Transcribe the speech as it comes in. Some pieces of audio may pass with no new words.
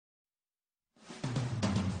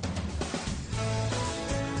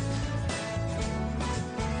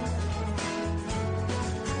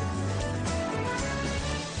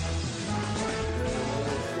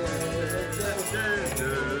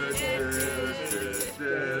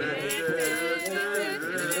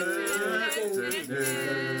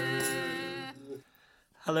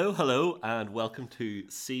Hello, and welcome to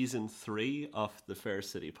Season 3 of the Fair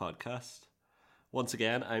City podcast. Once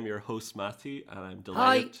again, I'm your host, Matthew, and I'm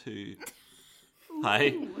delighted to...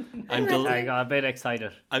 Hi. I got a bit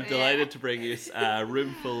excited. I'm delighted to bring you a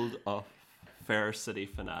room full of Fair City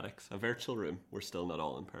fanatics. A virtual room. We're still not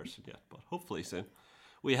all in person yet, but hopefully soon.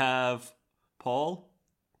 We have Paul,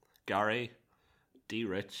 Gary, D.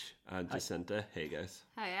 Rich, and Jacinta. Hey, guys.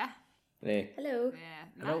 Hiya. Hey. Yeah.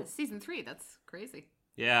 Hello. Season 3, that's crazy.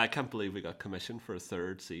 Yeah, I can't believe we got commissioned for a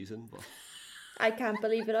third season, but I can't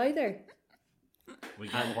believe it either. We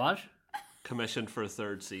got what? commissioned for a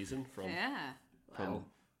third season from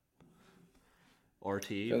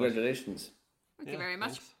RTE. Congratulations. Thank you very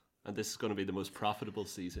much. Thanks. And this is going to be the most profitable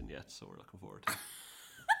season yet, so we're looking forward to it.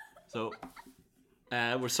 So,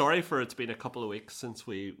 we're sorry for it's been a couple of weeks since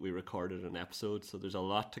we recorded an episode, so there's a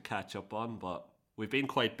lot to catch up on, but we've been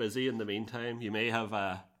quite busy in the meantime. You may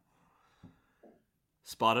have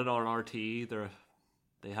spotted on RTE,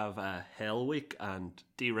 they have a Hell Week, and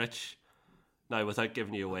D. Rich, now without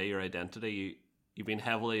giving you away your identity, you've been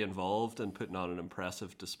heavily involved in putting on an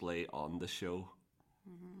impressive display on the show.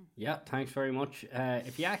 Yeah, thanks very much.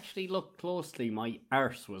 If you actually look closely, my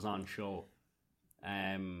arse was on show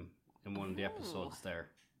in one of the episodes there.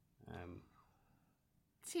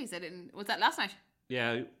 Jeez, I didn't... Was that last night?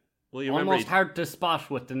 Yeah, well, you Almost hard to spot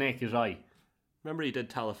with the naked eye. remember he did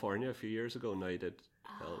California a few years ago, now he did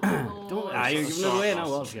Hell. You're giving it away now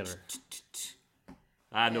altogether.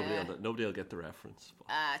 Nobody will get the reference.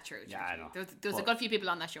 But True. Yeah, I know. There was a good few people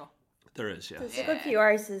on that show. there is, yeah. There's a good few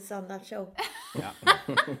arses on that show. Yeah.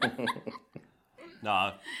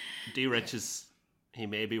 Nah, D. Rich he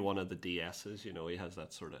may be one of the DSs, you know, he has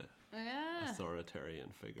that sort of authoritarian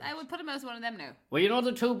figure. I would put him as one of them now. Well, you know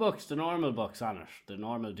the two books, the normal books on it, the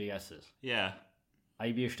normal DSs. Yeah.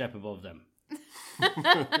 I'd be a step above them.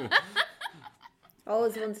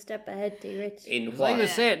 Always one step ahead, D. Rich. In I what?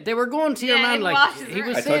 was saying, they were going to your Yeah, man, in like, what? he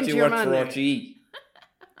was I saying thought to you your worked man, for RTE.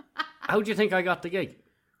 how do you think I got the gig?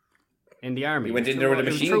 In the army. You went It was in there with a through-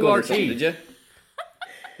 it was machine through gun or RTE. something, did you? It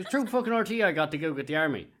was through fucking RTE I got the gig with the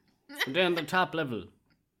army. And then the top level.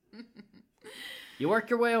 You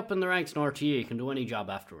work your way up in the ranks in RTE, you can do any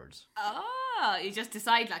job afterwards. Oh, you just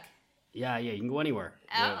decide, like... Yeah, you can go anywhere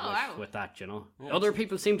wow. with that, you know. Yeah, other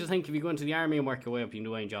people seem to think if you go into the army and work your way up, you can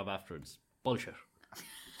do any job afterwards. Bullshit.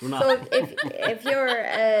 Do not. So if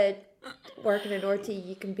you're working in RT,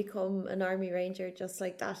 you can become an army ranger just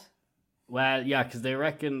like that. Well, yeah, because they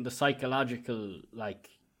reckon the psychological, like,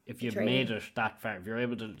 if you've training. made it that far, if you're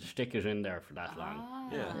able to stick it in there for that long.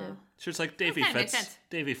 Yeah. Sure, it's like Davy kinda makes Fitz. sense.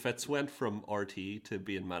 Davy Fitz went from RTE to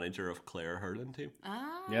being manager of Clare hurling team.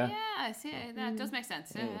 Yeah. Yeah, I see. That does make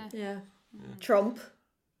sense. Yeah. Yeah. Trump.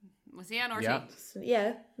 Was he on RT? Yeah. So,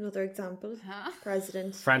 yeah, another example.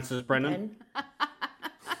 President. Francis Brennan. Penn.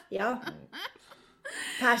 Yeah.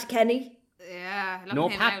 Pat Kenny. Yeah. look No,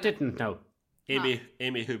 at him Pat now. didn't, no. Amy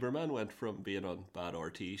Huberman went from being on bad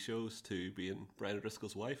RTE shows to being Brian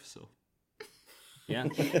O'Driscoll's wife, so... Yeah.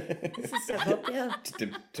 It's a step up, yeah.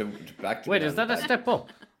 To back to Wait, the is that a step up?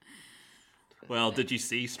 Well, did you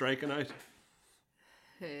see Striking Out?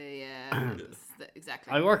 Yeah.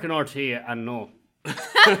 Exactly. I work in RTE and no. Well,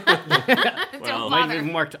 Don't I've bother.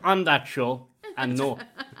 even worked on that show and no.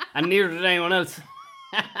 And neither did anyone else.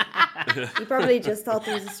 You probably just thought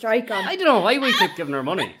there was a strike on. I don't know why we keep giving her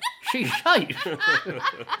money. She's shite.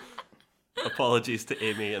 apologies to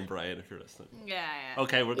Amy and Brian if you're listening. Yeah.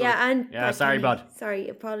 Okay, we're going Yeah, and Yeah, Pat sorry, Kenny. bud. Sorry,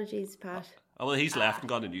 apologies, Pat. Oh, well, he's left and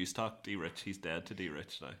gone to News Talk. D. Rich, he's dead to D.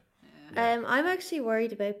 Rich now. I'm actually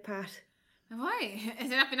worried about Pat. Why?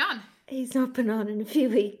 Has it not been on? He's not been on in a few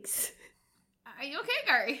weeks. Are you okay,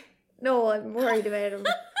 Gary? No, I'm worried about him.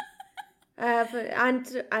 But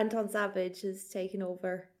Anton Savage has taken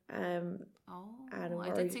over. And I'm I did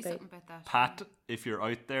worried see about... something about that. Pat, if you're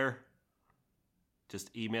out there, just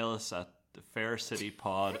email us at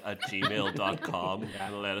thefaircitypod@gmail.com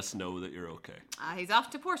and let us know that you're okay. He's off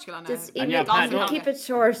to Portugal on Just a email, Pat, golfing keep holiday. it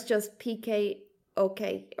short, just PK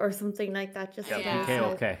okay or something like that. Just in Yeah. case,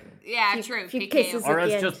 Okay, okay. Yeah, Few- true. few PK. kisses. Or at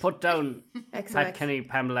the else end. just put down Pat XOX. Kenny,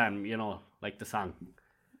 Pamela, you know, like the song.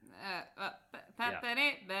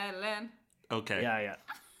 Okay. Yeah.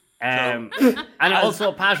 And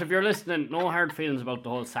also, Pat, if you're listening, no hard feelings about the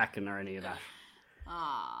whole sacking or any of that.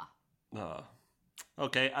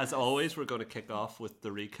 Okay, as always, we're going to kick off with the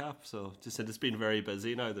recap. So, just said it's been very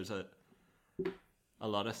busy now. There's a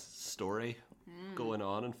lot of story going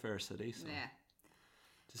on in Fair City. So. Yeah.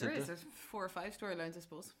 Jacinta? There is. There's 4 or 5 storylines, I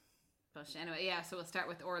suppose. But anyway, yeah, so we'll start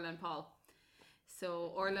with Orla and Paul.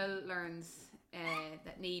 So Orla learns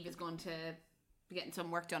that Niamh is going to be getting some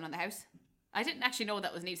work done on the house. I didn't actually know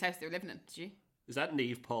that was Niamh's house they were living in, did you? Is that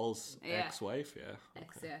Neve Paul's Yeah. ex-wife? Yeah.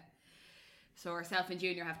 Yeah. So herself and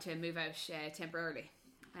Junior have to move out temporarily,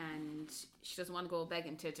 and she doesn't want to go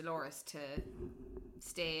begging to Dolores to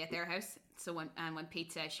stay at their house. So when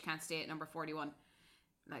Pete says she can't stay at number 41,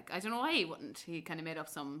 like, I don't know why he wouldn't. He kind of made up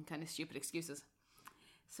some kind of stupid excuses.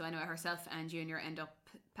 So anyway, herself and Junior end up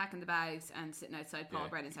packing the bags and sitting outside Paul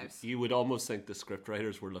Brennan's house. You would almost think the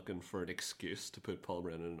scriptwriters were looking for an excuse to put Paul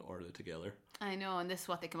Brennan and Orla together. I know, and this is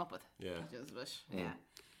what they come up with. Yeah. Which is a bit, yeah.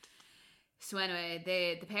 So anyway,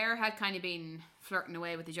 the pair had kind of been flirting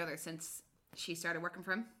away with each other since she started working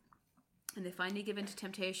for him. And they finally give in to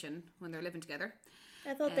temptation when they're living together.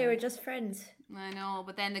 I thought they were just friends. I know,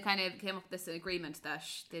 but then they kind of came up with this agreement that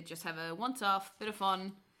they'd just have a once-off, bit of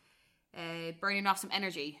fun, burning off some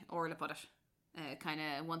energy, Orla put it. Kind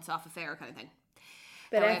of once-off affair kind of thing.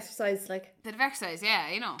 Bit of exercise, like. Bit of exercise, yeah,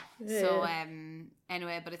 you know. Yeah. So,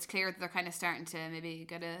 anyway, but it's clear that they're kind of starting to maybe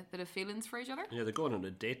get a bit of feelings for each other. Yeah, they're going on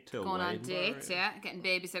a date to Going a on wine dates, bar, yeah, getting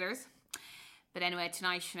babysitters. But anyway,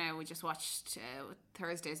 tonight, we just watched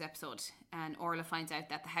Thursday's episode, and Orla finds out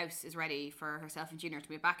that the house is ready for herself and Junior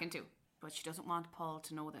to move back into. But she doesn't want Paul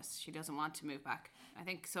to know this. She doesn't want to move back. I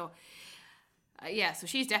think so. So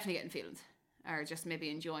she's definitely getting feelings, or just maybe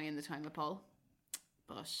enjoying the time with Paul.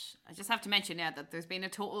 But I just have to mention, that there's been a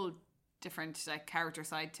total different character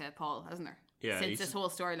side to Paul, hasn't there? Yeah, since this whole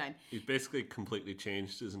storyline. He's basically completely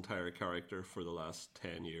changed his entire character for the last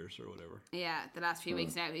 10 years or whatever. Yeah, the last few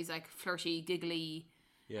weeks now, he's like flirty, giggly,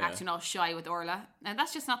 Yeah. acting all shy with Orla. And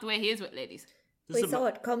that's just not the way he is with ladies. We saw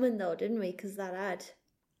it coming though, didn't we? Because that ad.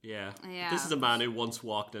 Yeah. Yeah. This is a man who once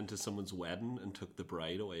walked into someone's wedding and took the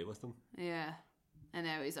bride away with him. Yeah. And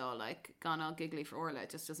now he's all gone all giggly for Orla. It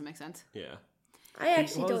just doesn't make sense. Yeah. I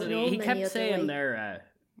actually don't know He many kept other saying way. there,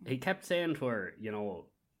 he kept saying to her,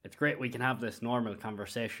 it's great we can have this normal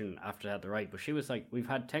conversation after that, right? But she was like, we've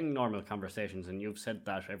had 10 normal conversations and you've said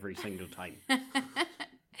that every single time.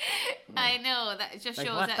 I know, that it just Like,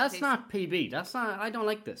 shows what? that. That's not PB. That's not, I don't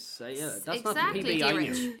like this. That's exactly, not the PB I Rich.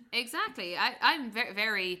 knew. Exactly. I'm very,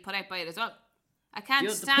 very put out by it as well. I can't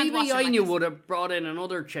The stand PB watching I like knew this. would have brought in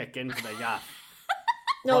another chick into the gaff.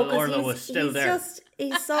 No, While Orla because was still he's there.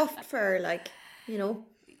 he's soft for her, like, No,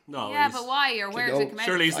 Yeah, he's- but why? Or where does it come out?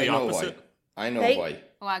 Surely he's the I know opposite. why. I know Hey. why.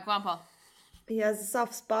 Oh, go on, Paul. he has a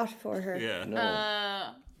soft spot for her. Yeah. No,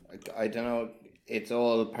 Uh, I don't know. It's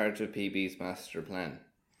all part of PB's master plan.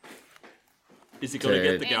 Is he going to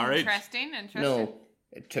get the garage? interesting. No,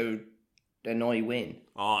 to annoy Wayne.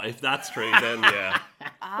 Oh, if that's true, then yeah.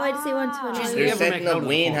 Why does he want to annoy Jeez, They're ever setting make out up of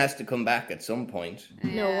Wayne the has to come back at some point.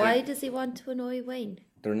 No, why does he want to annoy Wayne?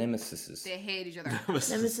 They're nemesises. They hate each other.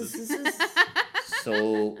 Nemesiseses.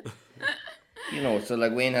 So, so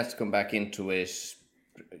like Wayne has to come back into it.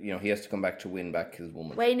 He has to come back to win back his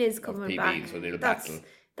woman. Wayne is of coming PB, back. so they'll That's battle.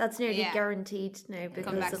 that's nearly Yeah. guaranteed now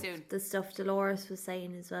because back of soon. the stuff Dolores was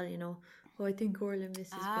saying as well. Oh, I think Orla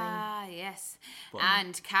misses Wayne. Yes.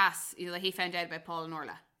 And Cass, he found out about Paul and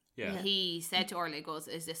Orla. Yeah. He said to Orla, he goes,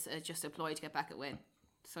 is this just a ploy to get back at Wayne?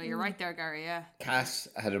 So you're right there, Gary, yeah. Cass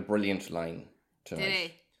had a brilliant line tonight. Did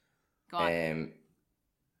he? Go on.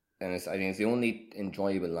 And I think it's the only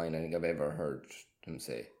enjoyable line I think I've ever heard him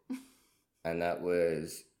say. And that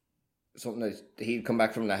was something that he'd come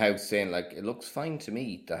back from the house saying, like, it looks fine to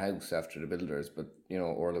me, the house after the builders, but,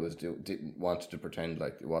 Orla didn't want to pretend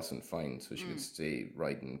like it wasn't fine so she could stay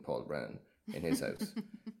riding Paul Brennan in his house.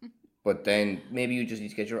 But then maybe you just need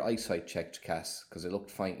to get your eyesight checked, Cass, because it looked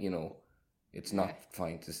fine, it's not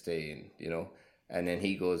fine to stay in, And then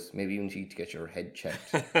he goes, maybe you need to get your head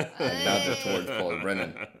checked. And nodded towards Paul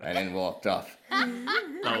Brennan and then walked off.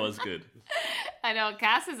 That was good. I know,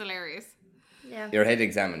 Cass is hilarious. Yeah. Your head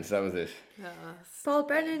examined, so that was it. Paul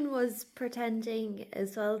Brennan was pretending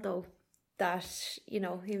as well, though, that,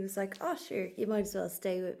 he was like, oh, sure, you might as well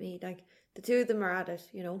stay with me. Like, the two of them are at it,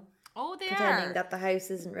 Oh, they pretending are. that the house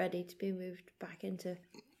isn't ready to be moved back into.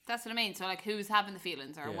 That's what I mean. So, who's having the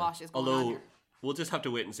feelings or what is going on Although, here? we'll just have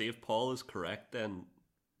to wait and see if Paul is correct, then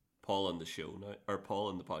Paul on the show now, or Paul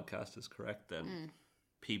on the podcast is correct, then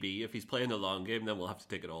PB. If he's playing the long game, then we'll have to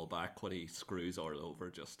take it all back when he screws Orla over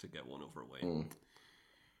just to get one over Wayne.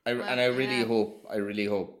 I really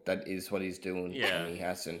hope that is what he's doing. Yeah. And he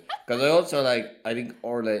hasn't. Because I also I think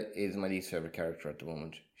Orla is my least favorite character at the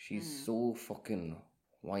moment. She's so fucking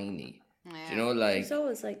whiny. Yeah. It's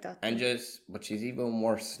always like that. But she's even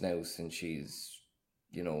worse now since she's,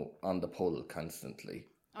 on the pull constantly.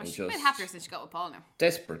 Oh, And she's a bit just happier since she got with Paul now.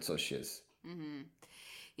 desperate, so she is.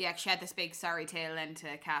 Yeah, she had this big sorry tale then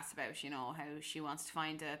to Cass about, how she wants to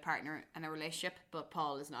find a partner and a relationship, but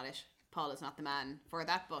Paul is not it. Paul is not the man for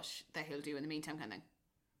that, but that he'll do in the meantime kind of thing.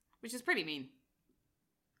 Which is pretty mean.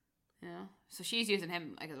 Yeah. So she's using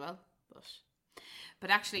him like as well. But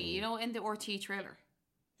actually, you know, in the RT trailer,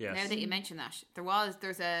 Yes. now that you mention that,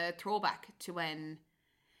 there's a throwback to when,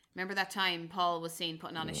 remember that time Paul was seen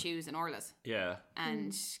putting on his shoes in Orla's, Yeah.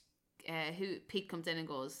 and Pete comes in and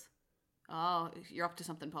goes, "Oh, you're up to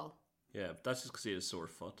something, Paul." Yeah. That's just because he had a sore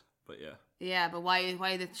foot. But yeah. Yeah, but why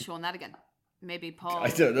are they showing that again? Maybe Paul. I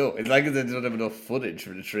don't know. It's like they don't have enough footage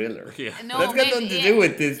for the trailer. Yeah. No, That's got maybe, nothing to do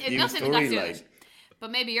with this It new nothing got to do with storyline. it.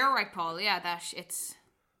 But maybe you're right, Paul. Yeah, that it's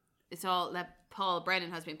all that Paul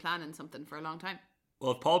Brennan has been planning something for a long time.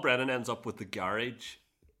 Well, if Paul Brennan ends up with the garage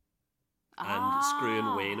and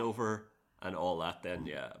screwing Wayne over and all that, then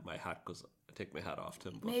yeah, I take my hat off to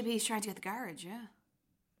him. But Maybe he's trying to get the garage. Yeah,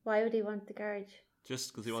 Why would he want the garage?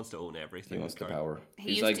 just because he wants to own everything. He wants the Car- power.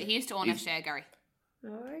 he used to own a share, Gary.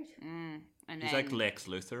 Alright. And He's then like Lex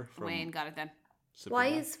Luthor from Wayne got it then Why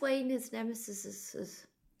Superman. is Wayne his nemesis?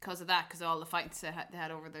 because of that, because all the fights they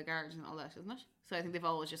had over the garage and all that, isn't it? So I think they've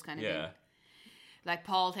always just kind of been, like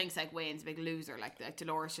Paul thinks like Wayne's a big loser, like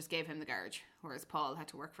Dolores just gave him the garage, whereas Paul had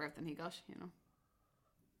to work for everything he got. You know.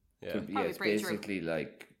 Yeah. Yeah, Probably it's pretty true. basically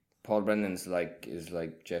like Paul Brennan's is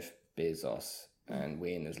like Jeff Bezos, and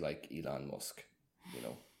Wayne is like Elon Musk. You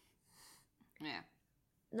know. Yeah.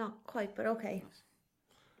 Not quite, but okay.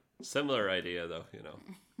 Similar idea, though. You know,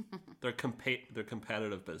 they're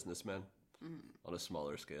competitive businessmen on a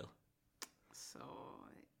smaller scale. So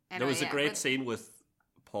There was a anyway, great scene with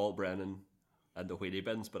Paul Brennan and the wheelie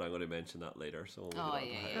bins, but I'm going to mention that later. So we'll Oh, get on to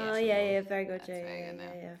yeah, highlights Oh and yeah, all. yeah, very good. That's Yeah, very yeah,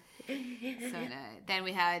 good yeah, yeah. So then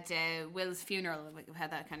we had Will's funeral. We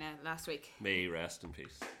had that kind of last week. May he rest in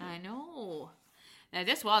peace. I know. Now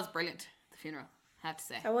this was brilliant. The funeral, I have to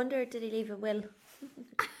say. I wonder, did he leave a will?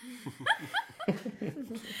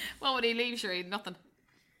 What would he leave? Sure, he'd nothing.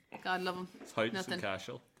 God love him. It's House Nothing. and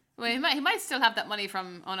Cashel. Well, he might still have that money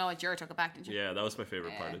from. Oh no, Jared took it back, didn't you? Yeah, that was my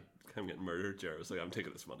favourite part of him getting murdered. Jared was like, I'm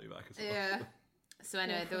taking this money back as well. Yeah. So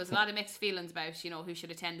anyway, there was a lot of mixed feelings about who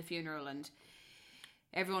should attend the funeral, and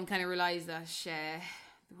everyone kind of realised that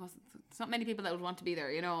there's not many people that would want to be there,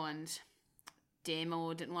 and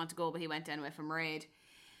Damo didn't want to go, but he went anyway from Raid,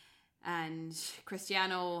 and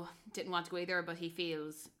Cristiano didn't want to go either, but he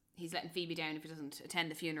feels he's letting Phoebe down if he doesn't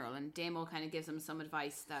attend the funeral, and Damo kind of gives him some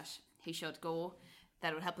advice that he should go,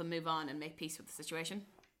 that would help him move on and make peace with the situation.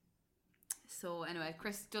 So anyway,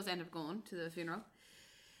 Chris does end up going to the funeral.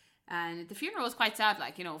 And the funeral was quite sad,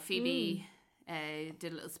 Phoebe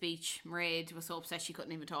did a little speech. Mairead was so upset she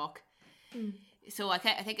couldn't even talk. So I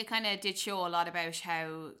think it kind of did show a lot about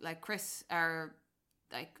how, Chris,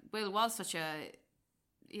 Will was such a,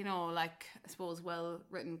 I suppose,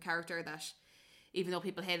 well-written character that even though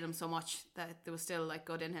people hated him so much, that there was still,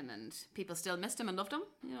 good in him, and people still missed him and loved him,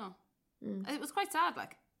 It was quite sad,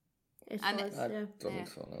 It And was, I yeah. don't think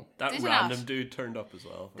so. No. That Did you random not? dude turned up as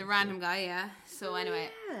well. The random guy, yeah. So anyway,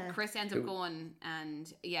 yeah. Chris ends up going,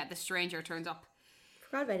 and the stranger turns up,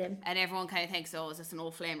 Forgot about him. and everyone kind of thinks, oh, is this an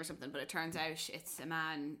old flame or something? But it turns out it's a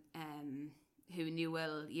man who knew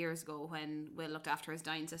Will years ago when Will looked after his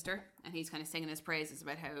dying sister, and he's kind of singing his praises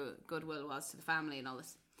about how good Will was to the family and all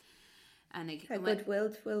this. And How good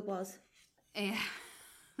Will was. yeah,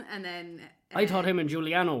 and then I thought him and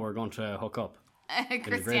Giuliano were going to hook up.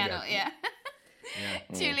 Cristiano, graveyard. yeah.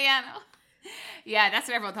 Yeah. Giuliano. Yeah, that's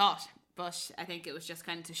what everyone thought. But I think it was just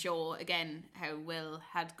kind of to show again how Will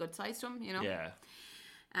had good sides to him, Yeah.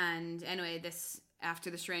 And anyway, after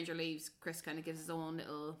the stranger leaves, Chris kind of gives his own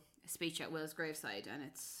little speech at Will's graveside, and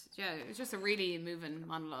it's just a really moving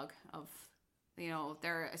monologue of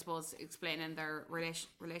they're, I suppose, explaining their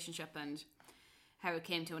relationship and how it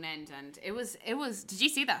came to an end. And it was. Did you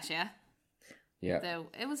see that? Yeah. Yeah.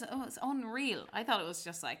 It was unreal. I thought it was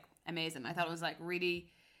just amazing. I thought it was really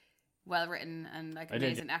well written and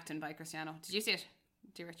amazing acting by Cristiano. Did you see it?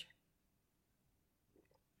 Did you, Rich?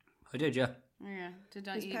 I did, yeah. Yeah. Did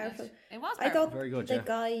I? It was powerful. It was I powerful. thought Very good, the yeah.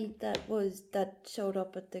 guy that showed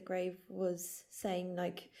up at the grave was saying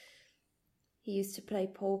he used to play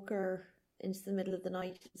poker into the middle of the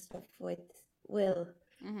night and stuff with Will.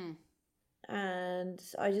 Mm-hmm. And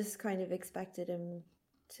I just kind of expected him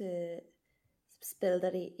to spill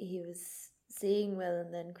that he was seeing Will,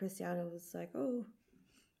 and then Cristiano was like, oh,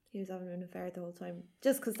 he was having an affair the whole time,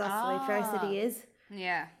 just because that's the way Fair City is,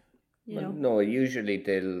 Yeah. you know. No, usually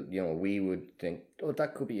we would think, oh,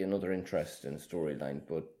 that could be another interesting storyline,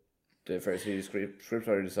 but the Fair City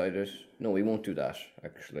scriptwriter decided, no, we won't do that,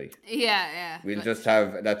 actually. Yeah. We'll just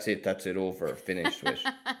have, that's it, over, finished with.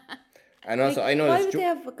 And also, I know why it's would they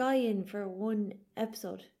have a guy in for one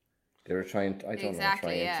episode? they were trying to,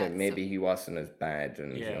 Exactly, yeah. maybe he wasn't as bad,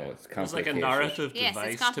 and, Yeah. it's It was like complicated. a narrative Yes,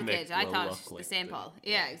 device it's to make complicated. I Will thought look the like same, Paul.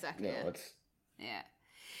 Yeah, exactly. No, yeah. it's... Yeah.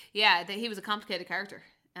 yeah, he was a complicated character,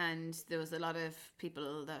 and there was a lot of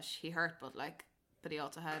people that he hurt, but he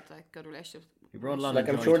also had like good relationships. He brought a lot Like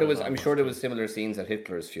of I'm joy sure to there a was lot I'm of sure us there too. was similar scenes at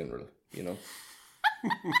Hitler's funeral. You know,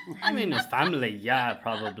 I mean, his family, yeah,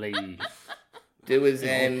 probably. there was.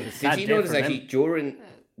 it's Did sad you day notice for actually them.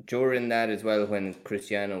 during that as well when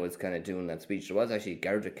Cristiano was kind of doing that speech, there was actually a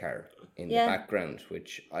Garda car in the Yeah. background,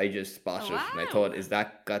 which I just spotted, and I wow. thought, is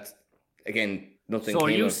that got again nothing? So are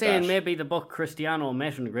came you of saying that. maybe the book Cristiano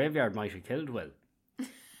met in the graveyard might have killed Will?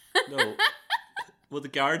 No. Well, the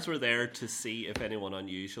guards were there to see if anyone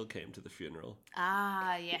unusual came to the funeral.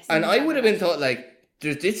 Ah, yes. And I would have been thought like,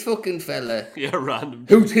 there's this fucking fella Yeah, random.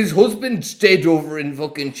 who's his husband's dead over in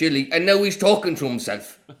fucking Chile, and now he's talking to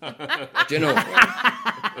himself. Do you know?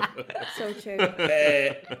 So true.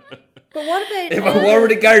 If But what about? I were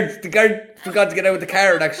the guard forgot to get out of the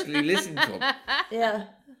car and actually listen to him. Yeah.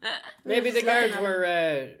 Maybe the Just looking guards at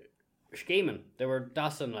were scheming. They were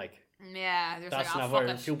dossing like. Yeah, there's That's like, not oh, where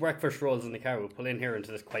fuck it. 2 breakfast rolls in the car. We'll pull in here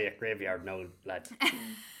into this quiet graveyard now, lads. It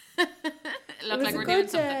It looked was like a we're doing good,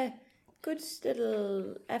 something. good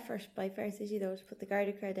little effort by Fair City though to put the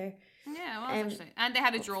Garda car there. Yeah, it was actually. And they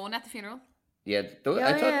had a drone at the funeral. Yeah, Oh,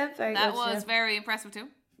 I thought yeah, very That good. was very impressive too.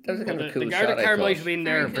 that was a kind of a cool the shot. Garda I car thought. might have been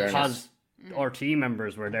there Very because our team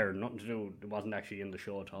members were there. Nothing to do. It wasn't actually in the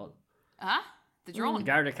show at all. The The drone.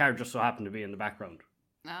 Garda car just so happened to be in the background.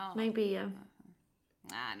 No. Maybe, yeah.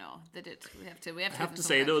 No, they did. We have to. I have to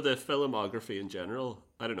say though, the filmography in general,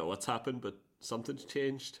 I don't know what's happened, but something's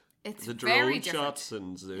changed. It's The very drone different. shots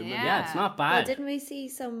and zooming. Yeah. Yeah, it's not Well, bad. didn't we see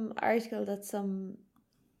some article that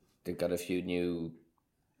They've got a few new,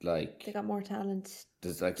 like, they got more talent?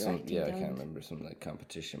 there's like some, directing yeah, I talent. can't remember, some like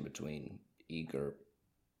competition between eager.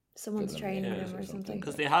 Someone's Film, training yeah, them or or something. something.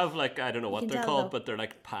 Because they have like, I don't know what can they're tell, called, though. but they're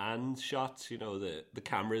like pan shots. You know, the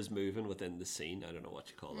camera's moving within the scene. I don't know what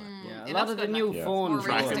you call that. Yeah, It a lot looks of the good, new like, Yeah. phones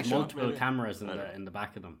more have realistic. multiple Maybe. cameras in I don't the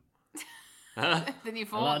back of them. The new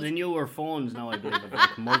A lot of phone. the newer phones now, I believe, have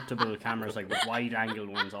like multiple cameras, like with wide angle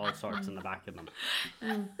ones, all sorts in the back of them.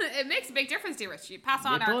 It makes a big difference, dear Rich. You pass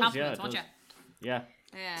on It our does, compliments, yeah, won't it you? does. Yeah.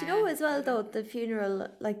 Yeah. Do you know as well though the funeral?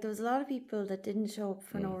 Like there was a lot of people that didn't show up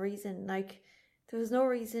for no reason. Like there was no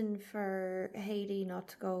reason for Hayley not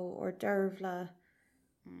to go, or Dervla,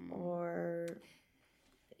 or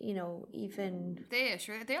you know even. They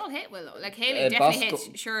all hate Willow. Like Haley definitely Bosco-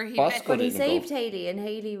 hates. Sure, he Bosco bet. But he didn't go. saved Hayley, and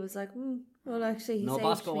Hayley was like, well, actually, he No, saved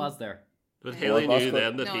Bosco me. was there. But Yeah. Haley Well, knew Bosco-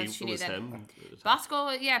 then that No, he she knew was then. him. Bosco,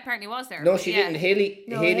 yeah, apparently was there. No, she Yeah. didn't. Haley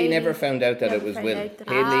No, Haley Haley never found out that it never was found Will. out that it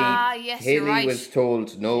Haley was Will. Yes, you're Haley right. was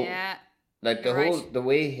told no. Yeah. Like the You're whole right. the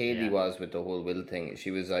way Haley Yeah. was with the whole Will thing, she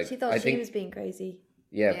was like, She thought I she think, was being crazy.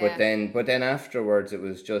 yeah, Yeah. but then afterwards it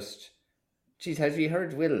was just, geez, have you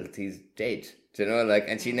heard Will? He's dead. Do you know, like,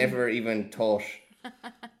 and she never even thought.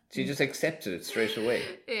 She just accepted it straight away,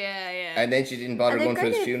 Yeah. and then she didn't bother And they going to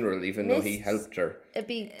his kind of funeral, even though he missed helped her. A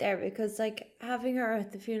beat there because like having her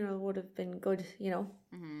at the funeral would have been good, you know.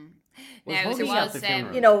 Was Now, Huggy there at was, the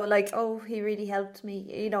funeral? You know, like oh, he really helped me,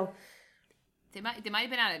 you know. They might have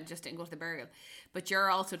been at it and just didn't go to the burial. But Jur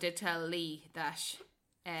also did tell Lee that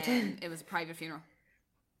it was a private funeral.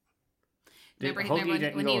 Did Remember, Huggy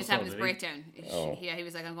didn't when go he was so, having his did he? breakdown? Oh. He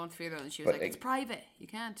was like, I'm going to the funeral. And she was But like, it's like- private. You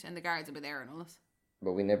can't. And the guards will be there and all this.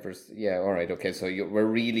 But we never, yeah, all right, okay, so we're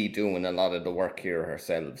really doing a lot of the work here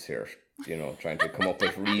ourselves here, you know, trying to come up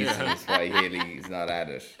with reasons why Haley is not at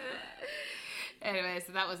it. Anyway,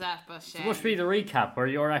 so that was that. But It must be the recap where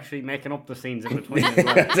you're actually making up the scenes in between as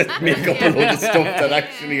well. Just make up a load of stuff that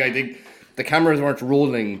actually, I think, the cameras weren't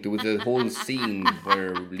rolling. There was a whole scene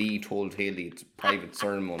where Lee told Haley it's a private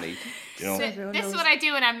ceremony, you know. Everyone This is knows. what I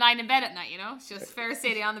do when I'm lying in bed at night, you know? It's just Fair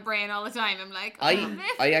City on the brain all the time. I'm like, oh, man.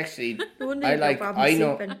 I actually, wouldn't I have no like, problem I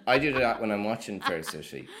know, sleeping. I do that when I'm watching Fair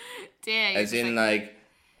City. Yeah, you're As just in, like,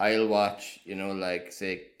 I'll watch, you know, like,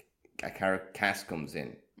 say, a cast comes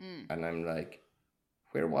in, and I'm like,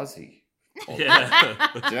 where was he? Yeah.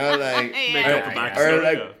 Do you know, like, Yeah. Make up a Yeah. backstory. or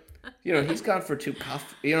like, yeah. you know, he's gone for 2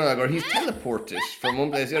 coffee, you know, like, or he's teleported from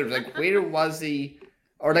one place to the other. Like, where was he?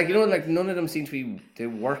 Or like, you know, like none of them seem to be. They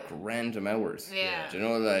work random hours. Yeah. Do you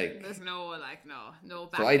know, like? There's no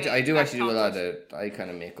back. So I do back actually do a lot thought. of. I kind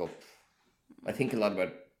of make up. I think a lot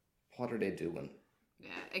about what are they doing. Yeah.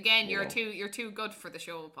 Again, you're know. too good for the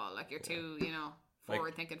show, Paul. Like you're too, Like,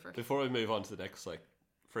 forward thinking for it. Before we move on to the next, like,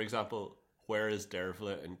 for example, where is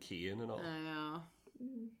Dervla and Cian and all? I know.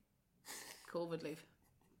 COVID leave.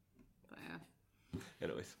 But yeah.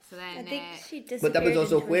 Anyways. So then I think she disappeared. But that was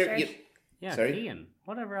also into a where shirt. you. Yeah, Sorry? Ian.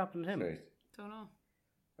 Whatever happened to him? Sorry. don't know.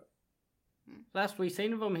 Last we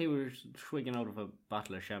seen of him, he was swigging out of a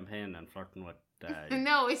bottle of champagne and flirting with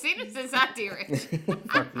No, we've seen him since that, Rich.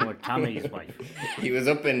 flirting with Tommy's wife. He was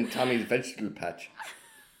up in Tommy's vegetable patch.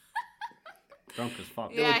 Drunk as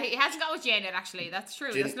fuck. Yeah, he hasn't got with Jane yet, actually. That's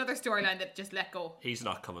true. Jane- That's another storyline that just let go. He's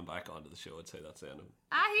not coming back onto the show. I'd say that's the end of him.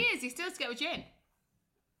 He is. He still has to get with Jane.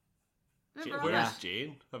 Remember all Where's that?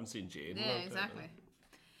 Jane? Haven't seen Jane. in a Yeah, long time exactly.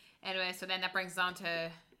 now. Anyway, so then that brings us on to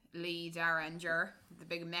Lee, Dara, and Jer, the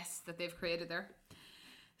big mess that they've created there.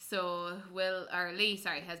 So Lee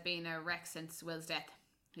has been a wreck since Will's death.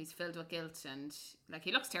 He's filled with guilt and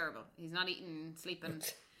he looks terrible. He's not eating, sleeping,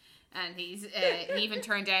 and he even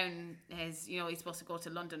turned down his. He's supposed to go to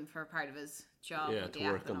London for part of his job. Yeah, with to the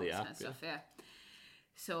work app on and the all this app, kind of stuff. Yeah.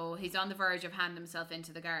 So he's on the verge of handing himself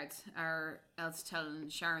into the guards, or else telling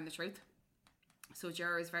Sharon the truth. So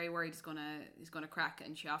Jer is very worried he's gonna crack,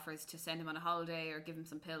 and she offers to send him on a holiday or give him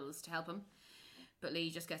some pills to help him. But Lee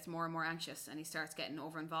just gets more and more anxious, and he starts getting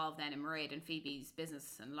over involved then in Mairead and Phoebe's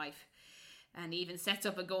business and life. And he even sets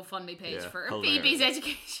up a GoFundMe page for hilarious. Phoebe's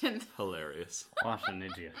education, Hilarious. What an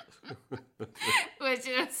idiot. which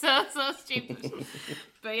is so stupid.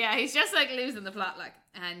 But yeah, he's just losing the plot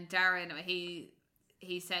And Dara, anyway,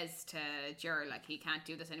 he says to Jer he can't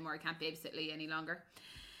do this anymore. He can't babysit Lee any longer.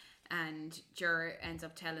 And Jer ends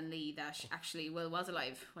up telling Lee that actually Will was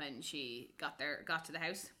alive when she got to the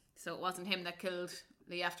house. So it wasn't him that killed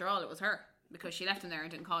Lee after all, it was her. Because she left him there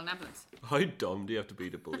and didn't call an ambulance. How dumb do you have to be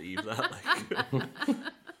to believe that?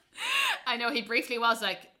 I know, he briefly was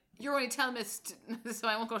you're only telling me so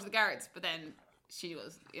I won't go to the guards. But then she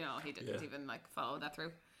was, he didn't even follow that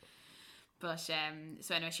through. But so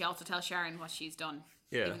anyway, she also tells Sharon what she's done.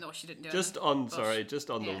 Yeah. Even though she didn't do it. Just on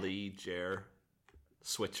the Lee Jer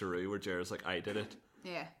switcheroo where Jer's I did it.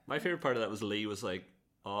 Yeah. My favourite part of that was Lee was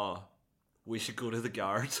we should go to the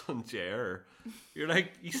guards on Jer. You're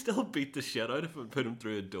you still beat the shit out of him and put him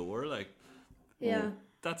through a door. Yeah.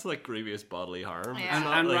 That's grievous bodily harm. Yeah. It's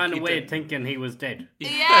not And ran he away did- thinking he was dead.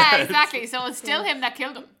 Yeah, exactly. So it's still him that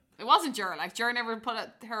killed him. It wasn't Jer. Jer never put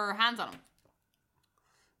her hands on him.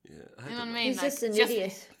 Yeah, You know what I mean? He's just an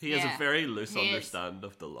idiot. he has Yeah, a very loose he is. understanding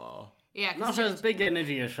of the law. Yeah, 'cause Not Jer- as big an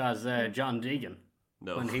idiot as John Deegan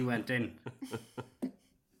No. when he went in.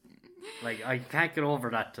 I can't get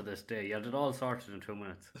over that to this day. You had it all sorted in 2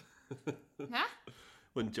 minutes. Huh?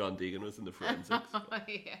 When John Deegan was in the forensics.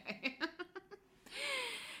 Yeah.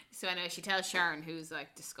 So anyway, she tells Sharon, who's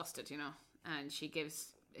disgusted, and she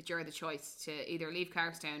gives Jer the choice to either leave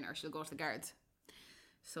Carrickstown or she'll go to the guards.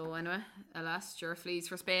 So anyway, alas, Jer flees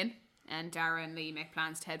for Spain, and Dara and Lee make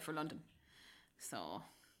plans to head for London. So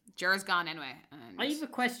Jer's gone anyway. And I have a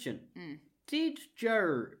question. Did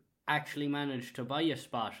Jer actually manage to buy a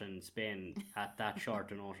spot in Spain at that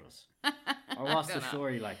short a notice? Or what's the don't know.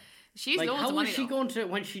 story like? she's Like, loads how of money is she though. going to,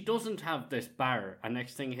 when she doesn't have this bar, and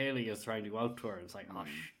next thing Haley is trying to go out to her, and it's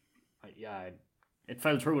it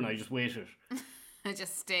fell through and I just waited. I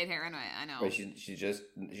just stayed here anyway, I know. But she's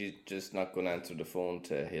just not going to answer the phone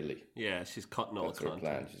to Hilly. Yeah, she's cutting all That's her plan.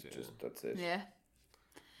 contact. That's it. Yeah.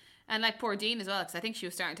 And poor Dean as well, because I think she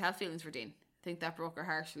was starting to have feelings for Dean. I think that broke her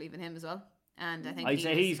heart, leaving him as well. And I think I'd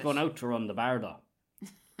say he's gone out to run the bar though.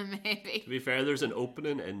 Maybe. To be fair, there's an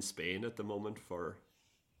opening in Spain at the moment for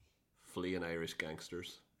fleeing Irish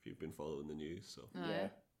gangsters, if you've been following the news. So Yeah.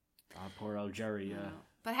 Oh, poor old Jerry, yeah.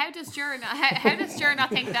 But how does Jer not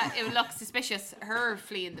think that it would look suspicious, her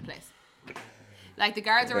fleeing the place? The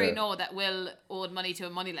guards already know that Will owed money to a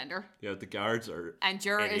moneylender, yeah, the guards are and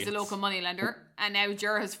Jer is idiots. the local moneylender, and now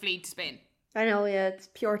Jer has fled to Spain. I know, yeah, it's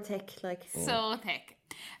pure tick. So thick.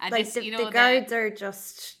 And Like this, the guards are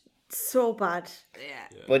just so bad.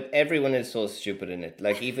 Yeah. But everyone is so stupid in it.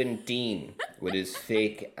 Even Dean with his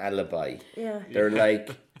fake alibi. Yeah. They're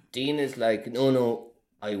Dean is no,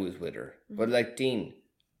 I was with her. But Dean,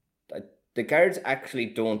 the guards actually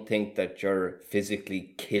don't think that you're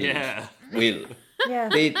physically killed Yeah. Will. Yeah.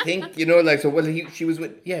 They think, she was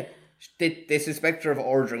with, they suspect her of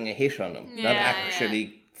ordering a hit on him. Not Yeah,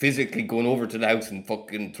 actually physically going over to the house and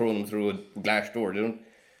fucking throwing him through a glass door, And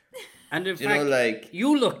in You fact, know,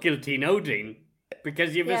 you look guilty now, Dean,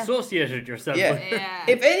 because you've Yeah. associated yourself Yeah. with... Yeah.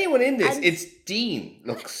 If anyone in this, And- it's Dean.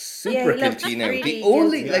 Looks super Yeah, he looks guilty now. really The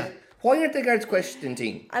only, guilty. why aren't the guards questioning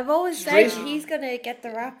Dean? I've always Straight- said he's gonna get the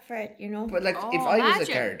rap for it, But if Oh, I was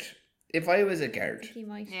imagine. if I was a guard, He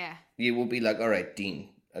might. Yeah. you would be all right, Dean,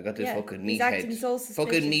 I got this Yeah, fucking he's acting meathead. so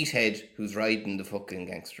Fucking suspicious. meathead who's riding the fucking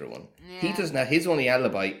gangster one. He Yeah. doesn't have, his only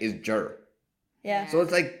alibi is Jer. Yeah. So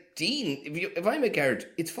it's Dean, if I'm a guard,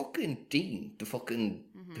 it's fucking Dean, the fucking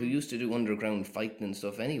who used to do underground fighting and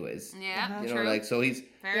stuff anyways. Yeah. You True. know, so he's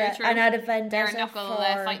Very Yeah, true. and out of Bare vendetta knuckle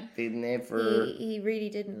for fighting. they never he really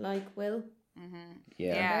didn't like Will.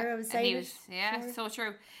 Yeah. Dara was and saying he it was before. so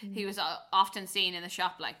true. He was often seen in the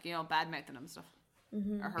shop, like, you know, bad mouthing him and stuff.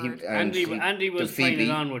 Or heard. Andy the was playing it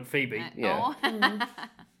Phoebe. on with Phoebe. Yeah. Oh.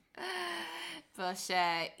 But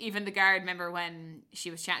even the guard, remember when she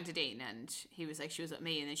was chatting to Dean and he was like, she was with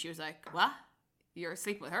me, and then she was like, what? You're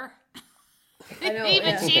sleeping with her? I know, Even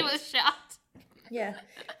yeah. she was shocked. Yeah,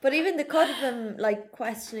 but even the cut of him like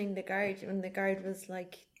questioning the guard when the guard was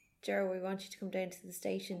like, "Joe, we want you to come down to the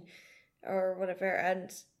station," or whatever,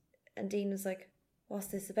 and Dean was like, "What's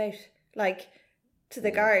this about?" Like to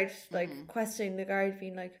the guard, like questioning the guard,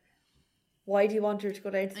 being like, "Why do you want her to go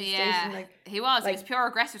down to the station?" Like he was pure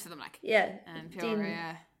aggressive to them, like. yeah, And pure, Dean,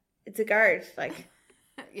 it's a guard. Like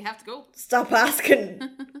you have to go. stop asking.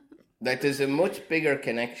 Like, there's a much bigger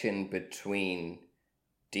connection between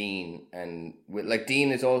Dean and like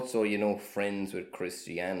Dean is also, you know, friends with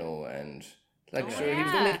Cristiano, and like he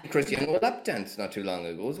was going to Cristiano a lap dance not too long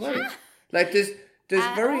ago as well. Like there's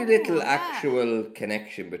very little actual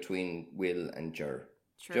connection between Will and Jer.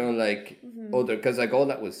 True. You know, like other, because like all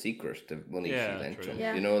that was secret, the money she lent true. him.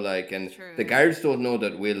 Yeah. You know, like, and True, the guards don't know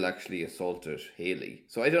that Will actually assaulted Haley.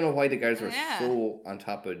 So I don't know why the guards were Yeah. so on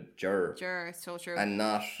top of Jer Sure, it's so true. and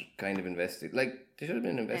not kind of investigate. Like they should have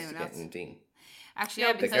been investigating else. Dean. Actually, No,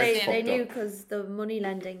 yeah, because because guards they fucked knew up. because the money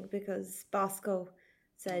lending, because Bosco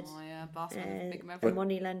said oh yeah, boss with a big mouth. the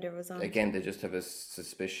money lender was on. Again, they just have a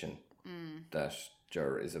suspicion that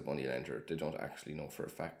Jer is a money lender. They don't actually know for a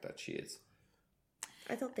fact that she is.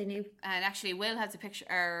 I thought they knew. And actually, Will has a picture,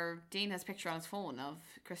 or Dean has a picture on his phone of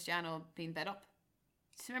Cristiano being bed up.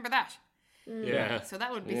 Do you remember that? Yeah. So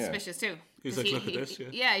that would be Yeah. suspicious too. He's 'Cause like, "Look at this," yeah.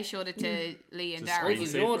 Yeah, he showed it to Lee and Just Dara. screen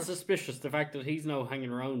You know what's suspicious? The fact that he's now hanging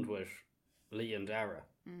around with Lee and Dara.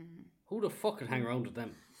 Who the fuck could hang around with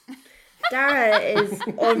them? Dara is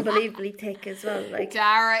unbelievably thick as well. Like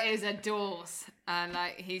Dara is a dose, and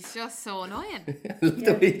like he's just so annoying. I love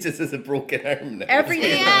the way he just has a broken arm now.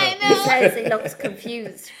 everything Yeah, I he know. says, he looks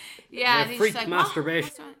confused. Yeah, and he's freak just like,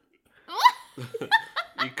 masturbation. What's wrong?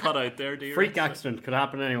 You cut out there, dear. Freak accident could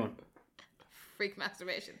happen to anyone. Freak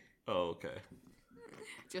masturbation. Oh, okay.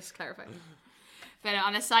 Just clarify. But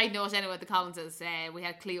on a side note, anyway, the Collinses, we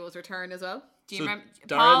had Cleo's return as well. Do you So remember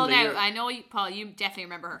Darren Paul? Lear- Now I know you, Paul. You definitely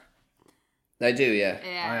remember her. I do, yeah.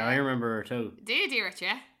 Yeah. I remember her too. Do you, dear?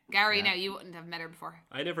 Yeah. Gary, now you wouldn't have met her before.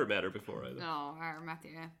 I never met her before either. No, or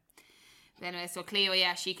Matthew. Yeah. But anyway, so Cleo,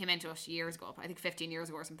 yeah, she came into us years ago. I think 15 years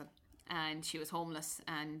ago or something, and she was homeless,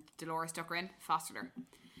 and Dolores took her in, fostered her.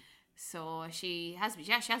 So she hasn't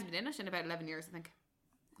been in it in about 11 years, I think.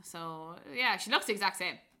 So yeah, she looks the exact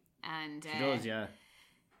same. And She does, yeah.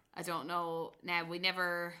 I don't know. Now, we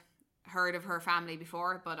never heard of her family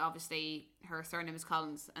before, but obviously her surname is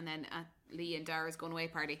Collins. And then at Lee and Dara's going away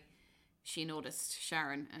party, she noticed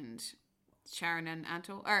Sharon and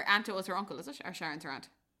Anto. Or Anto is her uncle, is it? Or Sharon's her aunt?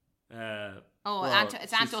 Well,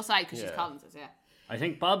 It's Anto's side because she's yeah. Collins's, yeah. I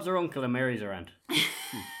think Bob's her uncle and Mary's her aunt.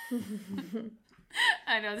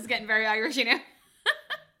 I know, this is getting very Irish, you know.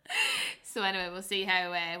 So anyway, we'll see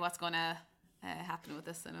how what's going to happen with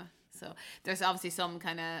this anyway. So there's obviously some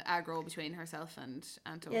kind of aggro between herself and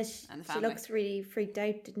Anto Yeah, and the she family. looks really freaked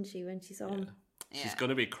out, didn't she, when she saw him? She's going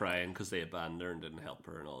to be crying because they abandoned her and didn't help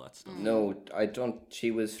her and all that stuff. No, I don't.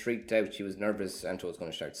 She was freaked out. She was nervous. Anto was going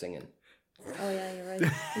to start singing. Oh yeah, you're right.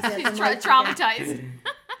 He said She's the mic again. traumatized.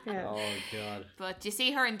 Yeah. Oh, God. But you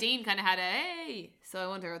see, her and Dean kind of had a hey. So I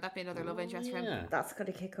wonder, would that be another love interest for him? Yeah. That's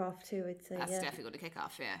going to kick off too, I'd say. That's yeah. definitely going to kick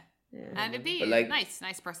off, yeah. Yeah. And it'd be But, like-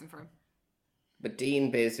 nice person for him. But Dean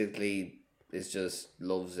basically is just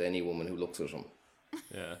loves any woman who looks at him.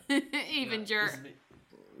 Yeah. Even Jer.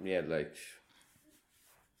 Yeah, like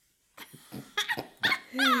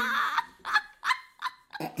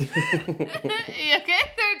You okay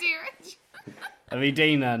there, dear? It'll be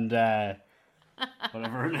Dean and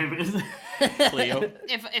whatever her name is. Cleo.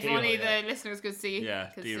 If only the listeners could see. Yeah,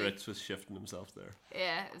 could D. see. Ritz was shifting himself there.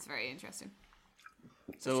 Yeah, it's very interesting.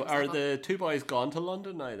 So are the two boys gone to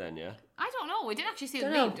London now then, yeah? I don't know. We didn't actually see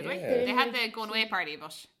them Dunno. leave, did we? Yeah. They had the going away party,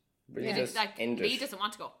 but really they just didn't, like ended. Lee doesn't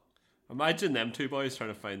want to go. Imagine them two boys trying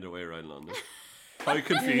to find their way around London. How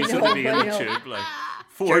confused No, would it be in I the know. tube? Like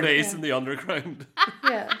 4 days in the underground.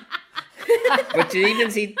 Yeah. But you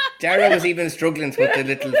even see Dara was even struggling to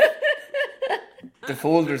put the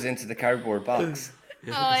folders into the cardboard box. Oh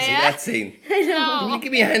See yeah. that scene? Can you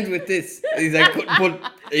give me a hand with this? He's like, couldn't put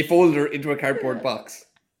a folder into a cardboard box.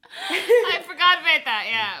 I forgot about that.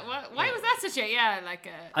 Yeah. Why was that such a like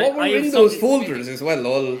a What were have in those something- folders as well?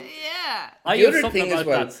 All yeah? I The have other something thing as about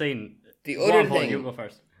well- that scene. the Go other on, Paul, thing. you go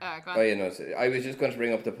first. Go on. Oh, you know, so I was just going to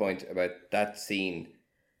bring up the point about that scene.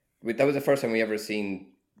 That was the first time we ever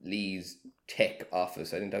seen Lee's tech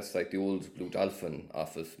office. I think that's like the old Blue Dolphin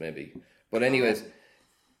office, maybe. But anyways,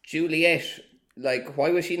 Juliet, like, why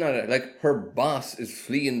was she not like her boss is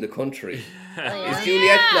fleeing the country? Is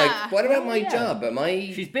Juliet like, what about my job? Am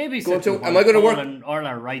I? She's babysitting. Am I going to work? And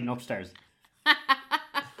Orla riding upstairs.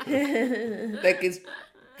 Like,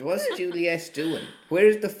 what's Juliet doing?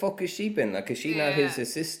 Where the fuck is she been? Like, is she not his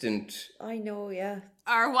assistant? I know, yeah.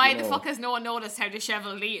 Or why the fuck has no one noticed how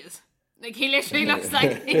dishevelled he is? Like, he literally looks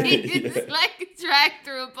like he's like dragged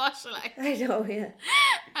through a bush, like. I know, yeah.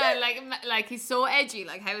 And like he's so edgy.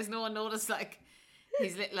 Like, how has no one noticed? Like,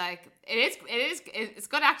 he's like it's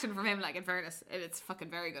good acting from him. Like, in fairness, it's fucking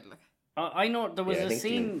very good. Like, I know there was I a think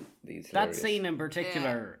scene. Lee's That hilarious. scene in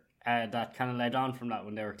particular that kind of led on from that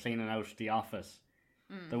when they were cleaning out the office.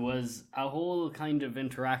 There was a whole kind of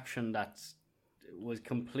interaction that was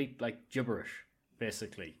complete like gibberish,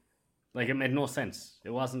 basically. Like, it made no sense. It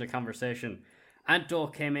wasn't a conversation. Anto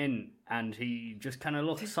came in and he just kind of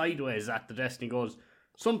looked sideways at the desk and he goes,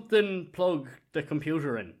 "Something plug the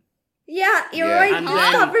computer in." Yeah, you're Yeah. right. And This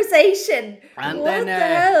then- conversation. and what then, the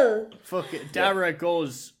hell? Fuck it. Dara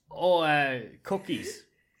goes, cookies.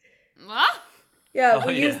 what? Yeah,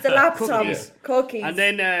 we used the laptop. Cookies. Cookies. And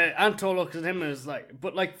then Anto looks at him and is like,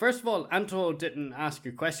 but like, first of all, Anto didn't ask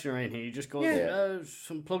a question or anything. He just goes,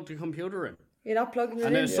 some plug the computer in. You're not plugging it And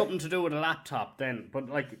in. there's something to do with a laptop then. But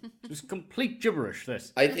like, it's complete gibberish,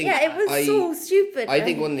 this. I think. Yeah, it was so stupid. I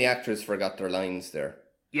think one of the actors forgot their lines there.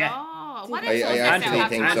 Yeah. Oh, what I is actually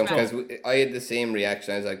think so Anto. because I had the same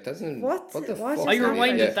reaction. I was like, "Doesn't What? the What fuck?" is I happening?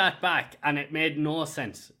 rewinded that back and it made no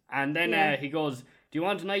sense. And then Yeah. he goes, "Do you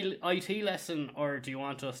want an IT lesson or do you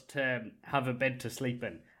want us to have a bed to sleep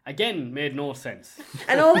in?" Again, made no sense.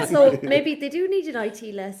 And also, maybe they do need an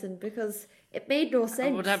IT lesson because it made no I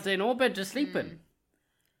sense. would have they no bed to sleep in.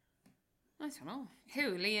 I don't know.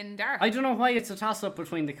 Who? Lee and Dara? I don't know why it's a toss-up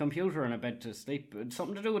between the computer and a bed to sleep. It's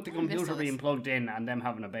something to do with the computer this. being plugged in and them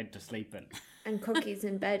having a bed to sleep in. And cookies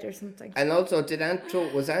in bed or something. And also,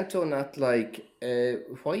 was Anto not like,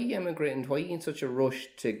 why are you emigrating? Why are you in such a rush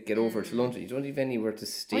to get over to London? You don't have anywhere to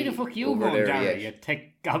stay. Why the fuck you over going, there Dara, yet. you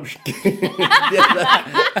tech gobsh?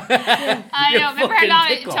 I know. Remember how fucking long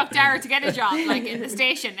it pickle. took Dara to get a job, like in the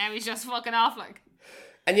station? Now he's just fucking off, like.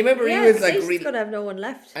 And you remember Yeah, he was the like station's really, gonna have no one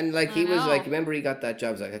left. and like he I was know. like, remember he got that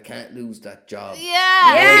job? He's like, I can't lose that job.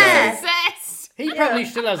 Yeah. Yeah. Obsessed. He probably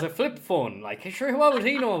still has a flip phone. Like, sure, what would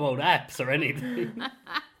he know about apps or anything?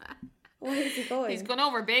 Where is he going? He's gone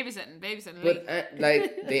over babysitting But Lee.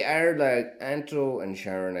 like they are like Anto and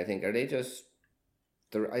Sharon. I think are they just?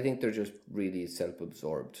 I think they're just really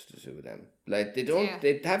self-absorbed. The two of them, like they don't, Yeah.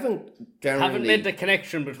 they haven't generally. Haven't made the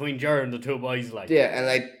connection between Jar and the two boys, like. Yeah, and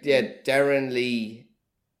like Darren Lee,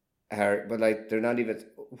 are, but like they're not even.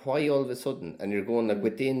 Why all of a sudden? And you're going like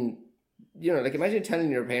within, like imagine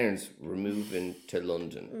telling your parents we're moving to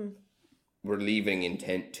London, we're leaving in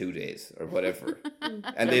 2 days or whatever, and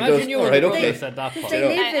they Imagine just you all were right, the okay. brothers at that point. They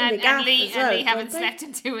live in the And gaff Lee, as well, and Lee don't haven't they? slept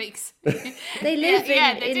in 2 weeks. They live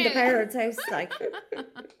Yeah, in they the do. parents' house, like.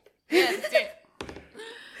 Yeah, that's it.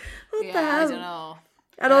 What Yeah, the I hell? don't know.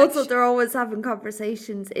 And also, they're always having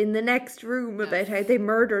conversations in the next room about how they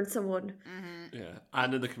murdered someone. Yeah,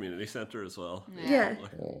 and in the community centre as well. Yeah.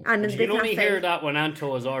 And in You the can only cafe. hear that when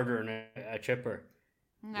Anto is ordering a chipper.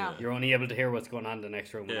 No. You're only able to hear what's going on in the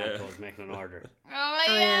next room when Yeah. Anto is making an order. Oh,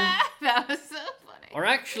 yeah. That was so funny. Or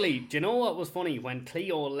actually, do you know what was funny? When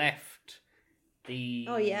Cleo left the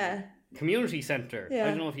Oh, yeah. community centre, I Yeah.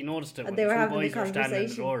 don't know if you noticed it, And when they the were two having the boys were standing at the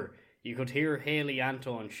conversation. door, you could hear Haley,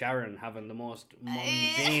 Anto and Sharon having the most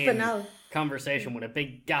mundane Banal. conversation with a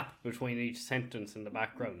big gap between each sentence in the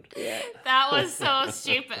background. That was so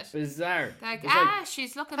stupid. Bizarre. Like, It's like,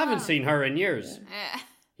 she's looking haven't well. seen her in years. Yeah.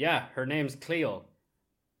 Yeah, her name's Cleo.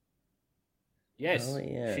 Yes, Oh,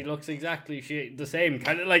 yeah. she looks exactly the same.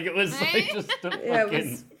 Kind of like it was like just the Yeah, it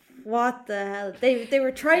fucking... was. What the hell? They were They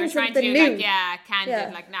were trying trying to something do new. like candid,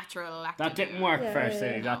 Yeah. like natural acting. That didn't work, Yeah, fair yeah,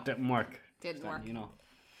 say. yeah. That didn't work. Didn't work. You know.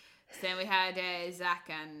 So then we had Zach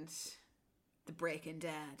and the Breaking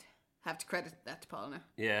Dad. Have to credit that to Paul now.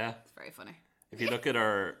 Yeah, It's very funny. if you look at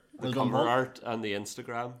the Well done, cover Paul. art and the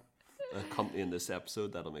Instagram accompanying this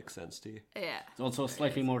episode, that'll make sense to you. Yeah. It's also a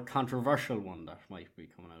slightly more controversial one that might be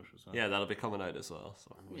coming out as well. Yeah, that'll be coming out as well.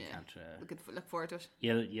 So. We Yeah. can't, Look forward to it.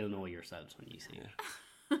 you'll know yourselves when you see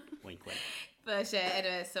it. Wink, wink. But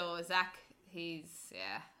anyway, so Zach,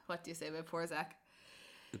 what do you say about poor Zach?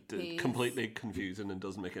 He's- Completely confusing and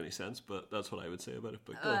doesn't make any sense, but that's what I would say about it.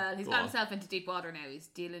 But He's go got on. himself into deep water now. He's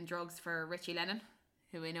dealing drugs for Richie Lennon,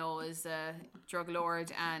 who we know is a drug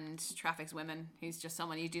lord and traffics women. He's just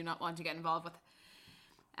someone you do not want to get involved with.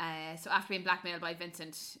 So after being blackmailed by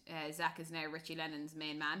Vincent, Zach is now Richie Lennon's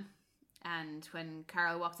main man. And when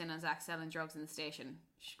Carol walks in on Zach selling drugs in the station,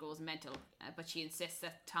 she goes mental. But she insists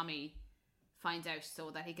that Tommy finds out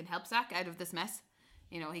so that he can help Zach out of this mess.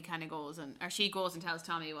 You know, he kind of goes she goes and tells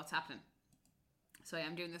Tommy what's happening. So yeah,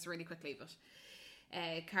 I'm doing this really quickly, but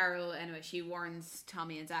Carol, anyway, she warns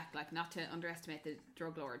Tommy and Zach, like, not to underestimate the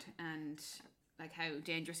drug lord and, like, how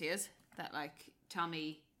dangerous he is. That, like,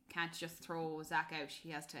 Tommy can't just throw Zach out.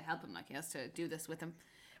 He has to help him. Like, he has to do this with him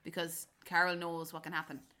because Carol knows what can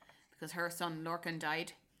happen. Because her son Lorcan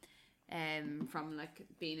died from, like,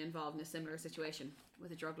 being involved in a similar situation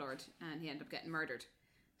with a drug lord, and he ended up getting murdered.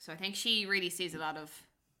 So I think she really sees a lot of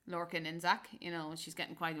Lorcan in Zach. You know, she's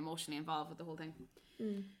getting quite emotionally involved with the whole thing.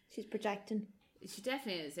 She's projecting. She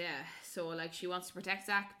definitely is, yeah. So, like, she wants to protect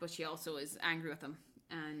Zach, but she also is angry with him.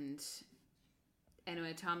 And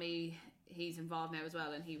anyway, Tommy, he's involved now as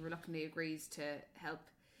well, and he reluctantly agrees to help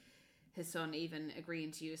his son, even agreeing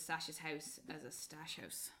to use Sash's house as a stash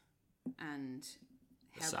house. And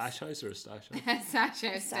A sash house or a stash house? Stash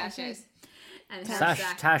house. And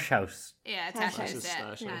Tash house. Yeah, Tash Tash house. house.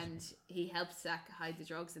 Stash house. And he helps Zach hide the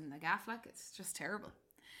drugs in the gaff. Like, it's just terrible.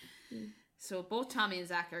 So both Tommy and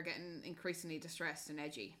Zach are getting increasingly distressed and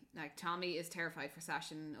edgy. Like, Tommy is terrified for Sash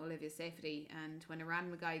and Olivia's safety, and when a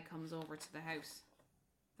random guy comes over to the house,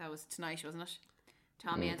 that was tonight, wasn't it?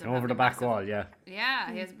 Tommy ends up Over having the a back massive- wall, yeah.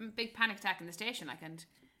 Yeah, he has a big panic attack in the station, like, and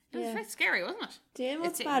it was Yeah. very scary, wasn't it? Do you know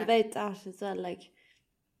what's It's- bad about that as well? Like,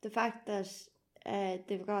 the fact that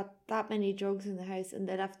they've got that many drugs in the house and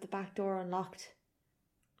they left the back door unlocked.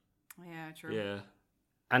 Yeah, true. Yeah.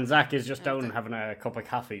 And Zach is just down having a cup of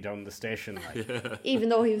coffee down the station. Like. Even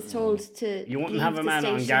though he was told to You wouldn't leave have a the man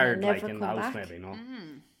on station guard and like never in the come house, back. maybe, no?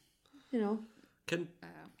 You know,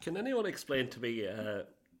 Can anyone explain to me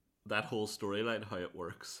that whole storyline, how it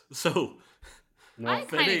works? So, I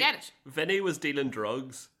kind of get it. Vinny was dealing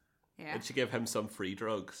drugs, Yeah. and she gave him some free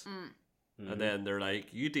drugs. And then they're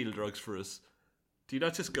like, you deal drugs for us. Do you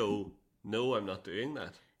not just go, no, I'm not doing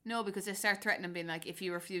that? No, because they start threatening, being like, if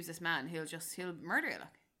you refuse this man, he'll murder you. Like,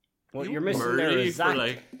 What You you're missing murder there you is for, Zach.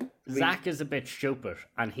 like- Zach is a bit stupid,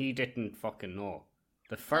 and he didn't fucking know.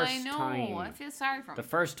 The first I know. time, I feel sorry for him. the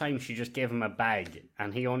first time she just gave him a bag,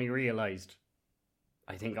 and he only realized,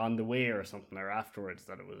 I think on the way or something, or afterwards,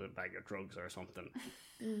 that it was a bag of drugs or something.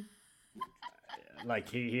 Like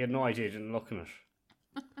he had no idea, he didn't look in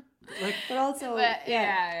it. but also, But,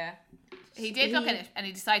 yeah, yeah. He did look at it, and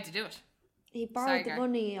he decided to do it. he Sorry, borrowed the Gar.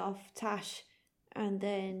 money off Tash and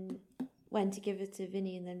then went to give it to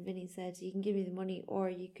Vinny, and then Vinny said, you can give me the money or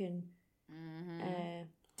you can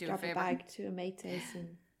Do drop a a favour. bag to a mate's house.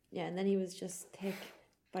 And then he was just thick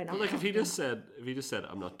by not But like, if he fucking- just said,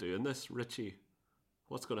 I'm not doing this, Richie,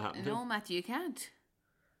 what's going to happen to No, him? Matthew, you can't.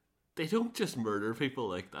 They don't just murder people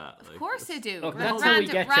like that. Of course they do. Look, Ra- that's how we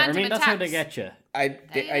random- get you. I random mean, that's how they attacks. get you.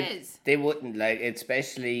 It is. They wouldn't, like,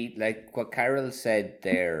 especially like what Carol said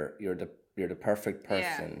there. You're the perfect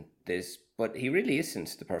Yeah. person. But he really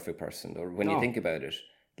isn't the perfect person. Or when you No. think about it,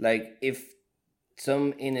 like if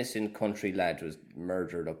some innocent country lad was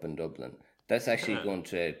murdered up in Dublin, that's actually going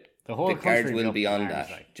to The whole cards country will up be in on arms, that.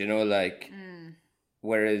 like. Do you know, like? Mm.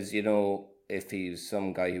 Whereas, if he's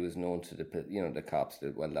some guy who was known to the cops,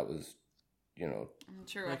 that was,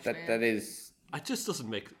 True, that actually. that is. It just doesn't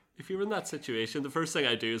make... If you're in that situation, the first thing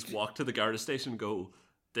I do is walk to the Garda station and go,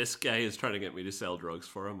 this guy is trying to get me to sell drugs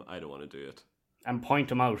for him. I don't want to do it. And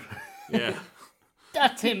point him out. Yeah.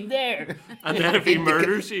 That's him there. And then if he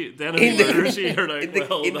murders you, you're like, In the,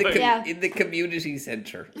 well, in, the, now- Yeah. in the community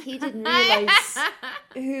centre. He didn't realise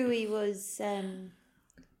who he was.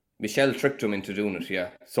 Michelle tricked him into doing it, yeah,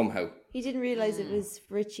 somehow. He didn't realise it was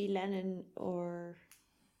Richie Lennon or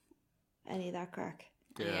any of that crack.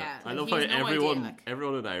 Yeah, I like, love he how has no everyone idea, like-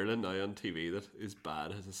 everyone in Ireland now on TV that is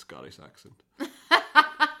bad has a Scottish accent.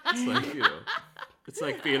 It's like, it's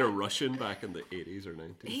like being a Russian back in the 80s or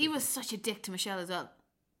 90s. He was such a dick to Michelle as well.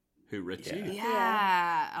 Who, Richie?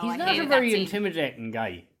 Yeah. Oh, He's I not a hated very that scene. intimidating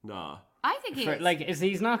guy. Nah. I think he is. Like,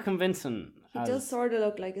 he's not convincing. He as- does sort of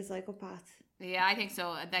look like a psychopath. Yeah, I think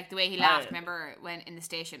so. Like the way he laughed. Remember when in the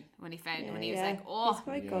station when he was like, He's "Oh,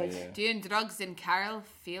 quite good. doing drugs in Carol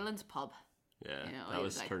Phelan's pub." Yeah, You know, that he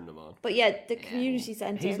was was like- turning them on. But yeah, the community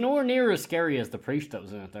centre. He's nowhere near as scary as the priest that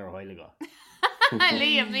was in it there a while ago.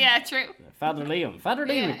 Liam, yeah, true. Father Liam. Father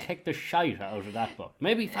Liam Yeah. would kick the shite out of that book.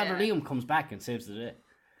 Maybe Father Yeah. Liam comes back and saves the day.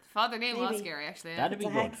 Father name was Maybe. scary, actually. Yeah. That'd be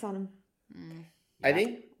There's a good. hex on him.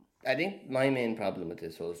 I think my main problem with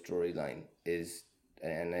this whole storyline is,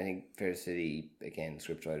 and I think Fair City, again,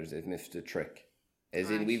 scriptwriters, they've missed a trick. As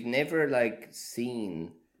in, Right. we've never, like,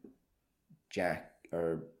 seen Jack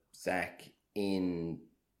or Zach in,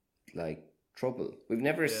 like, trouble. We've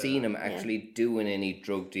never seen him actually doing any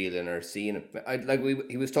drug dealing or seeing it.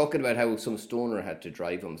 He was talking about how some stoner had to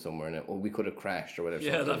drive him somewhere and we could have crashed or whatever.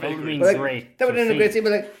 Yeah, That would have been But, great. that would have to been a great see.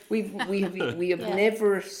 scene, but we have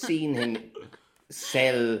never seen him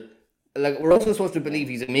sell. Like, we're also supposed to believe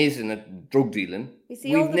he's amazing at drug dealing.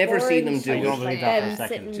 We've never seen him do I don't it. believe that for a second.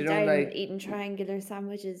 Sitting Do you know, down like- eating triangular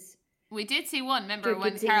sandwiches. We did see one, remember, Good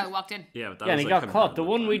when scene. Carol walked in. Yeah, but that Yeah, and was he like got him caught. The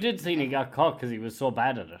having one fun. we did see, he got caught because he was so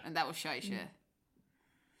bad at it. And that was shite, yeah.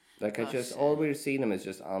 Like, all we've seen him is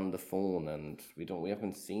just on the phone, and we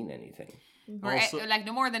haven't seen anything. Or, Also- like,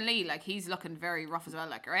 no more than Lee, like, he's looking very rough as well.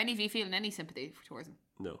 Like, are any of you feeling any sympathy towards him?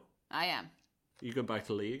 No. I am. You go back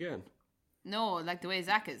to Lee again. No, like the way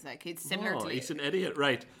Zach is, like, he's similar to Lee. He's an idiot.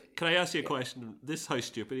 Right. Can I ask you a question? This is how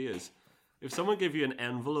stupid he is. If someone gave you an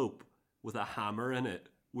envelope with a hammer in it,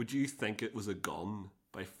 would you think it was a gun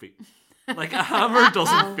by feet? Like, a hammer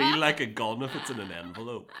doesn't feel like a gun if it's in an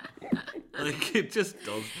envelope. Like, it just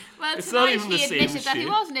does. Well, It's tonight not even the he same admitted that he shit.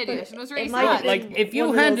 was an idiot and was really It might have sad. been- Like, if you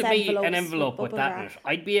one of handed those me an envelopes envelope with with bubble that in wrap. it,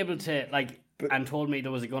 I'd be able to, like, and told me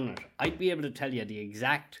there was a gun in it, I'd be able to tell you the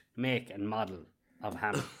exact make and model of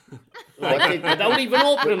hammer. Like, without even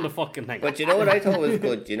opening the fucking thing. But you know what I thought was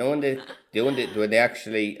good? You know when they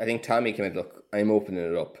actually, I think Tommy came in, look, I'm opening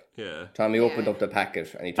it up. Yeah. Tommy opened up the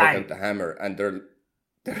packet and he took Bang. out the hammer, and they're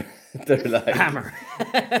like Hammer.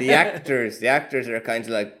 the actors are kind of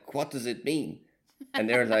like, what does it mean? And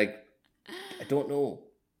they're like, I don't know.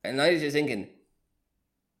 And I was just thinking,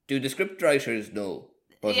 do the script writers know?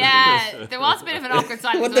 What it Yeah, there was a bit of an awkward is?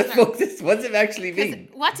 silence. What the wasn't there? fuck? What's it actually mean?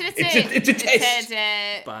 What did it It's say? a- it's a test. It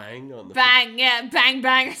said, Bang on the bang, yeah, bang,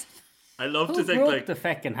 bang. I love Who to think, broke like, the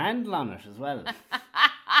fucking handle on it as well?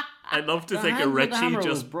 I love to The think a handle of the Richie hammer was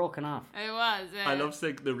just. broken off. It was. I love to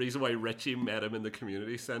think the reason why Richie met him in the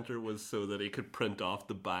community centre was so that he could print off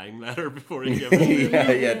the bang letter before he gave it to him.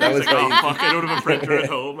 yeah, that was Like, oh like, fuck, I don't have a printer at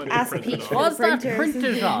home. I need to Ask print Pete it for off. Was that printers.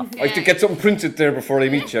 printed off? I have to get something printed there before I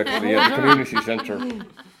meet you, actually, at the community centre.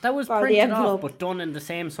 That was For the printed off, envelope. but done in the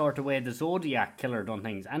same sort of way the Zodiac killer done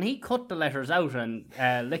things. And he cut the letters out and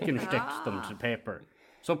licking sticks them to paper.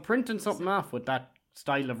 So printing something off with that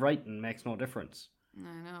style of writing makes no difference.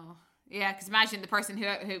 I know. Yeah, because imagine the person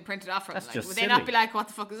who printed off from That's like, just would they not silly. be like, what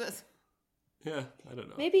the fuck is this? Yeah, I don't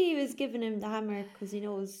know. Maybe he was giving him the hammer because he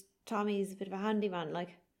knows Tommy's a bit of a handyman.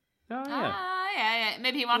 Like, Oh, yeah. Yeah.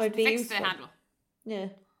 Maybe he wanted Might to be fix useful. the handle. yeah.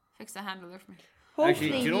 Fix the handle there for me.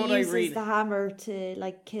 Hopefully, do you know he what I uses read? the hammer to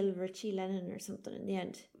like kill Richie Lennon or something in the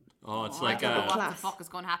end. Oh, it's Oh, like I don't know a. what Class. the fuck is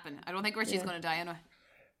going to happen. I don't think Richie's Yeah. going to die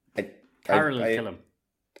anyway. Carol will kill him.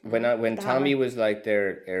 When The Tommy hammer. was like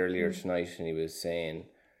there earlier tonight, and he was saying,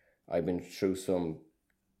 I've been through some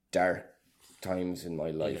dark times in my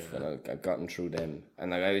life, and I've gotten through them.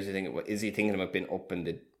 And I was thinking, is he thinking about being up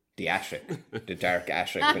in the attic, the dark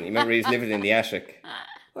attic? When you remember he's living in the attic.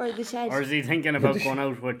 Or the shed. Or is he thinking about going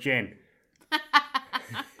out with Jane?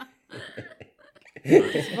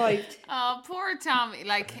 Survived. Oh, poor Tommy.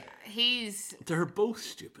 Like, he's... They're both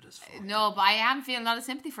stupid as fuck. No, but I am feeling a lot of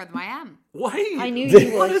sympathy for them. I am. Why? I knew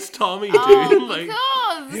you What would. is Tommy Oh, doing?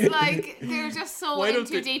 Like, because, like, they're just so Why in don't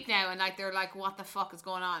too they- deep now, and, like, they're like, what the fuck is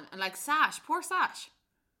going on? And, like, Sash, poor Sash.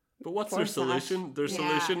 but what's Poor their Sash. solution? Their Yeah.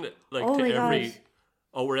 solution, like, Oh to my every. God.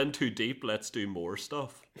 Oh, we're in too deep. Let's do more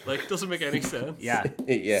stuff. Like, doesn't make any sense. Yeah.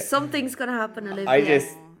 Yeah. Something's gonna happen, Olivia. I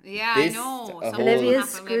just Yeah, This- I know. a Something's whole-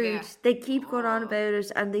 Olivia's happened, Olivia. screwed. They keep going on about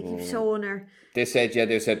it and they keep showing her. they said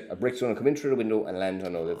a brick's going to come in through the window and land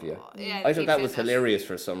on Olivia. Yeah, I keep thought that saying was hilarious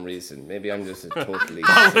for some reason. Maybe I'm just a totally would-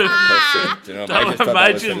 person. You know, I just thought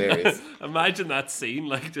that was hilarious. Imagine that scene,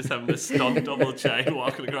 like just having a stunt double child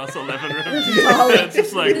walking across the living room. And it's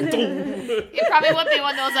just like, boom. It probably would be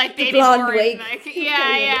one of those, like, baby blonde born, wig. like,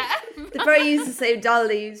 yeah. They probably used the same doll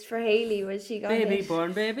they used for Hayley when she got Baby hit.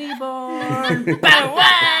 born, baby born.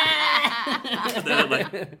 And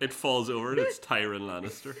then it falls over and it's Tyrion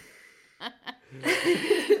Lannister.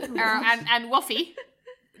 And Woofy.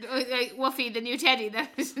 Woofy, the new teddy.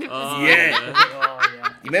 That was, Oh, Yeah. Oh,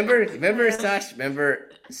 yeah. You remember Sash? Remember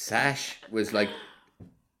Sash was like,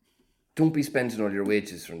 don't be spending all your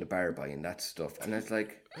wages from the bar buying that stuff. And it's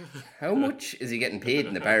like, how much is he getting paid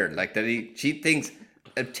in the bar? Like she thinks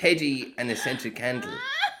a teddy and a scented candle.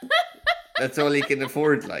 That's all he can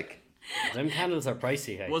afford. Like, Them candles are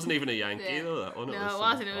pricey, hey. It wasn't even a Yankee though. That one. no, It it was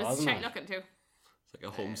wasn't. It was Wasn't shite it? looking too. It's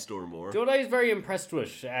like a home store more. Do you know what I was very impressed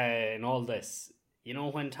with in all this? You know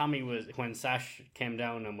when Sash came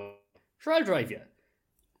down and went, sure, I'll drive you.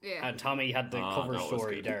 Yeah. And Tommy had the cover that was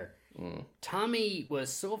story good. there. Tommy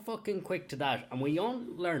was so fucking quick to that, and we all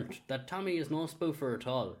learnt that Tommy is no spoofer at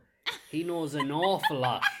all. He knows an awful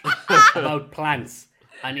lot about plants,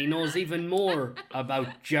 and he knows even more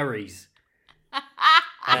about Jerry's.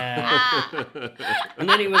 And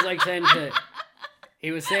then he was like saying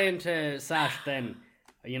to Sash then,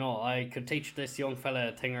 you know, I could teach this young fella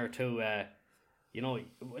a thing or two. You know,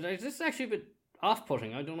 this is actually a bit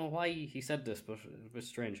off-putting. I don't know why he said this, but it was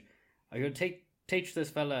strange. I could teach this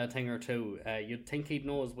fella a thing or two. You'd think he'd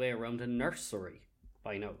know his way around a nursery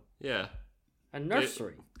by now. Yeah. A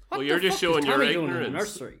nursery. Well, you're just showing your Tommy doing in a ignorance.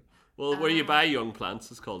 nursery? Well, where you buy young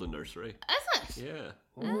plants is called a nursery. Is it? Yeah.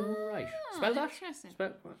 All right. Spell that. Interesting.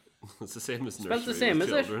 It's the same as Spelled nursery the same, with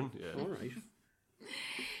is it? children. Yeah. All right.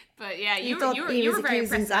 But yeah, He you thought were he was very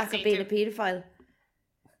accusing impressed Zach of being a too. paedophile.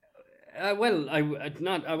 Well, I wasn't must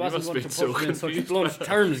going to be put so it in such confused blunt by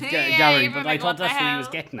terms, Yeah, Gary, you but were I like, thought what the that's what he hell? was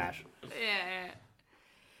getting at. Yeah.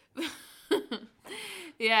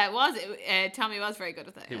 Yeah, it was. Tommy was very good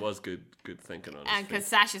at that. He was good thinking on And his because feet.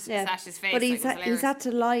 Sash's face, But like, he's was he's had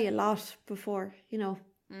to lie a lot before, you know,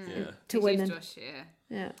 Yeah. to He's used women. to it, yeah.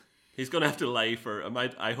 Yeah. He's going to have to lie for,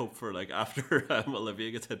 I hope for like after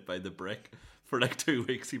Olivia gets hit by the brick, for like 2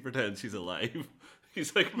 weeks he pretends she's alive.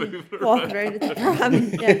 He's like moving Walking around. around at the pram.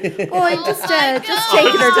 Yeah. Oh, I'm just my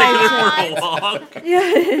taking her God. down. For a walk.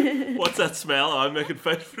 Yeah. What's that smell? Oh, I'm making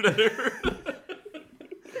fish for dinner.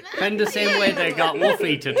 Kind of the same way they got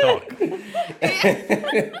Woofy to talk.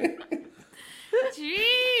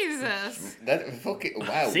 Jesus. That fucking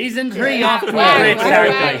wow. Season 3 off to a Wow, great wow, start,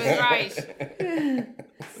 wow, guys. was right.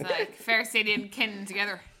 It's like fair city and kin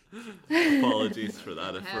together. Apologies for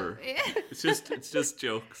that. If we're, Yeah. it's just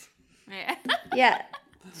jokes. Yeah. Yeah.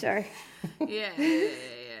 Sure. Yeah.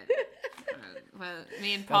 Well,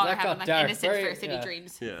 me and Paul that are having got like dark innocent very- fair city yeah.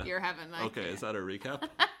 dreams. Yeah. You're having like. Okay, is that a recap?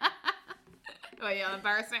 Oh, you're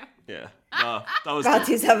embarrassed now. Yeah. No, that was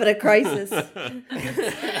Matthew's having a crisis.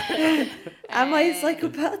 Am I a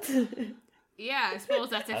psychopath? Yeah, I suppose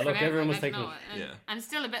that's it for look, now. everyone was I don't thinking know. it. And, Yeah. and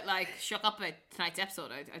still a bit like shook up at tonight's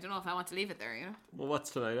episode. I don't know if I want to leave it there, you know? Well,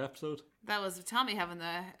 what's tonight's episode? That was Tommy having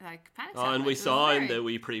the like panic Oh, attack, and like, we it was saw in very- the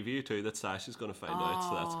wee preview too that Sash is going to find out,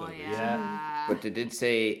 so that's going to be. Yeah. But they did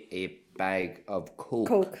say a bag of Coke.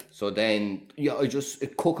 Coke. So then, yeah,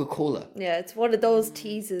 Coca-Cola. Yeah, it's one of those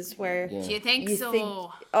teases where Yeah. Do you think you so? think,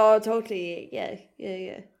 oh, totally.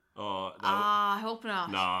 Yeah. Oh, no, I hope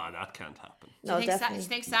not. no, that can't happen. No, do you definitely.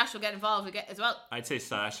 think Sash will get involved as well? I'd say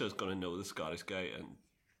Sasha's going to know the Scottish guy, and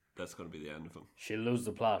that's going to be the end of him. She'll lose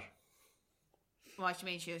the plot. What do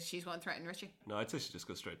you mean she's going to threaten Richie? No, I'd say she just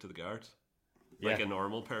goes straight to the guards, like Yeah. a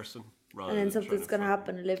normal person. Rather And then than something's trying going to fuck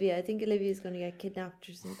happen, Olivia. I think Olivia's going to get kidnapped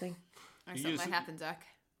or something. Or You something use- might happen, Zach.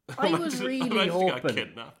 I was him. really Imagine he got hoping.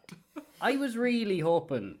 kidnapped. I was really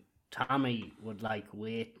hoping Tommy would like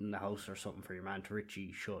wait in the house or something for your man to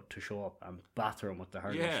Richie to show up and batter him with the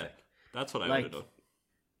hurling Yeah, stick. that's what I Like, would have done.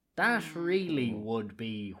 That really would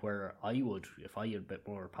be where I would, if I had a bit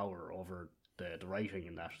more power over the writing,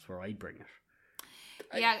 and that's where I'd bring it.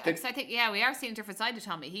 Yeah, because I think we are seeing a different side of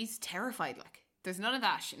Tommy. He's terrified. Like there's none of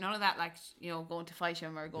that. Like going to fight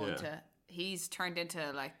him or going Yeah. to. He's turned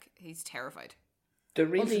into like he's terrified. The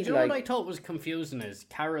Well, really do you know what I like thought was confusing is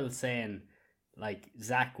Carol saying like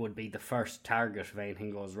Zach would be the first target if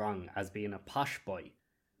anything goes wrong as being a posh boy.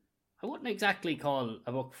 I wouldn't exactly call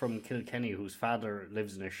a book from Kilkenny whose father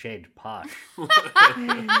lives in a shed posh.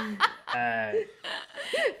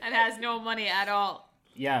 And has no money at all.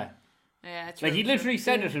 Yeah. Yeah, true. Like he literally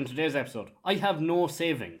said it in today's episode. I have no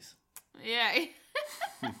savings. Yeah.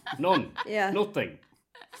 None. Yeah. Nothing.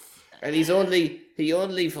 and he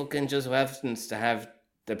only fucking just so happens to have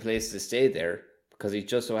the place to stay there because he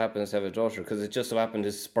just so happens to have a daughter because it just so happened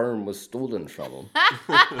his sperm was stolen from him.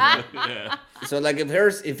 Yeah. So like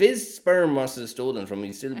if his sperm was stolen from him,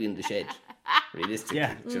 he'd still be in the shed. Realistically,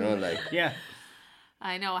 Yeah. do you know, like Yeah.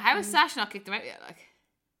 I know. How has Sash not kicked him out yet? Like,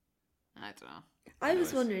 I don't know. I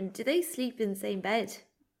was wondering, do they sleep in the same bed?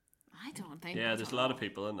 I don't think. Yeah, there's a lot of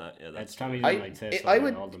people in that. Yeah, It's that's Tommy I- didn't like say so I and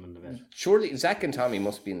would- all them in the bed. surely Zach and Tommy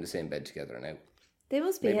must be in the same bed together now. They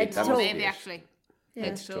must be Maybe head to that toe. must Maybe be it. actually. Yeah.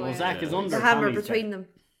 Head to toe, Well, yeah. Zach is under The hammer Tommy's between bed.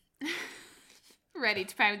 them. Ready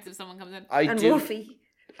to pounce if someone comes in. I And do Woofy.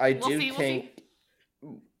 Woofy. think.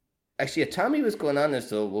 Actually, Tommy was going on as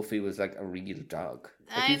though Woofy was like a real dog.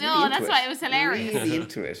 Like, I he's really know. into That's it. why it was hilarious. Really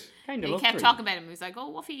into it. Kind of He looked kept really- talking about him. He was like,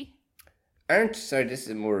 "Oh, Woofy." Sorry, this is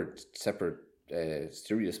a more separate,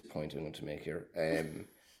 serious point I'm going to make here.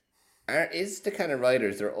 Is the kind of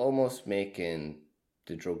writers, they're almost making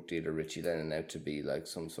the drug dealer Richie Lennon out to be like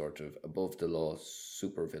some sort of above the law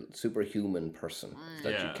superhuman person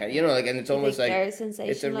that Yeah. you can, like, and it's You almost think like they're it's a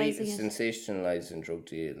sensationalising it? sensationalizing drug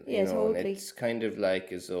deal, Yeah, and totally. it's kind of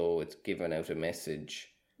like as though it's giving out a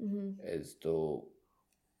message, as though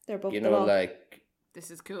They're above you the know, law. like This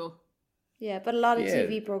is cool. Yeah, but a lot of Yeah.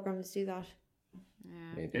 TV programs do that. Yeah.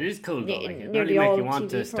 maybe. It is cool though. Like, it Nearly really make all you want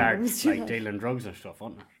to TV start programs do like that. dealing drugs and stuff,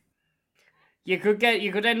 wouldn't it? You could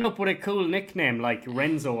end up with a cool nickname like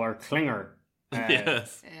Renzo or Klinger.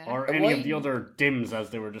 Yes. Or And any why- of the other dims as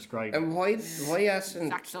they were described. And why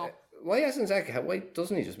hasn't Zach? Why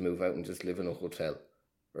doesn't he just move out and just live in a hotel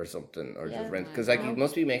or something, or Yeah. just rent? Because like he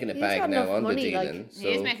must be making it He's back got now enough on money, the like- dealing. He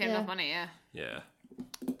is So making Yeah. enough money, yeah. Yeah.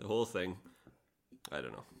 The whole thing. I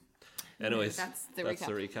don't know. Anyways, That's the that's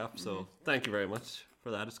the recap. recap. So thank you very much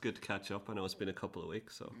for that. It's good to catch up. I know it's been a couple of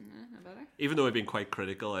weeks, so No better. even though we've been quite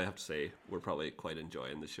critical, I have to say we're probably quite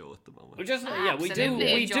enjoying the show at the moment. We just yeah, we do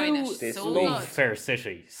Absolutely enjoying it. This So love love good. Fair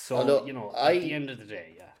City. So Although at the end of the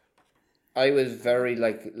day, yeah. I was very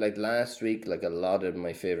like last week. Like a lot of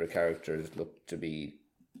my favorite characters look to be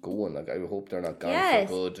going. Like I hope they're not gone Yes.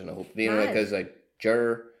 for good, and I hope Mad. because like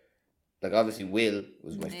Jer, like obviously Will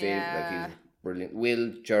was my favorite. Yeah. Like he's brilliant.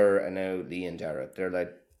 Will, Jer, and now Lee and Dara. They're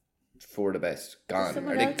like for the best. Gone.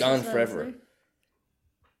 Someone Are they else gone as well, forever?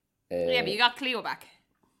 isn't Yeah, but you got Cleo back.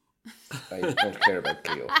 I don't care about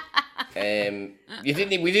Cleo.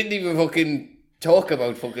 We didn't even fucking talk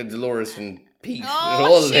about fucking Dolores and Pete Oh, at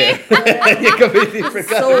all shit. there. You completely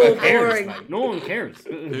forgot So about boring. Like, no one cares.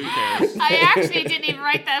 Who cares? I actually didn't even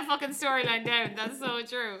write that fucking storyline down. That's so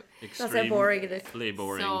true. That's how boring it is. Extremely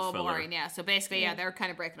boring So filler. boring, yeah. So basically, yeah, they're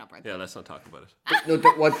kind of breaking up right Yeah, now. let's not talk about it. No,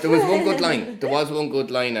 there was one good line. There was one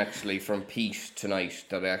good line actually from Pete tonight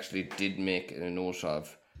that I actually did make a note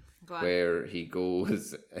of, Go on. where he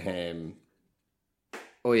goes,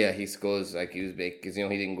 oh yeah, he goes like he was big because he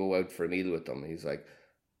didn't go out for a meal with them. He's like,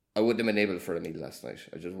 I wouldn't have been able for a meal last night.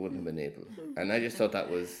 I just wouldn't have been able, and I just thought that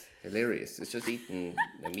was hilarious. It's just eating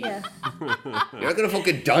a meal. Yeah. You're not gonna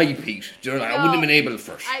fucking die, Pete. You're like, I wouldn't have been able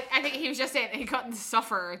first. I think he was just saying he couldn't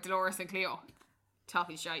suffer Dolores and Cleo.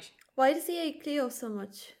 Talking shite. Why does he hate Cleo so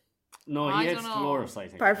much? No, I he hits don't know. Dolores, I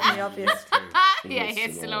think. Apart from the obvious. Yeah, hates he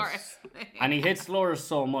hits Dolores. Dolores. And he hits Dolores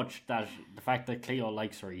so much that the fact that Cleo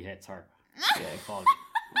likes her, he hits her. Yeah, fault.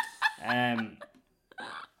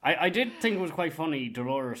 I did think it was quite funny,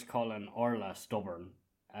 Dolores calling Orla stubborn.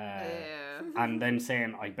 And then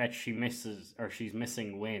saying, I bet she misses, or she's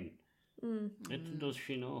missing Wayne. Little does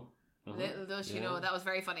she know. Little does she know, that was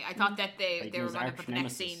very funny. I thought that they were his going to put the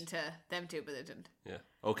next arch-nemesis. scene to them two, but they didn't. Yeah.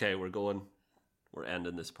 Okay, we're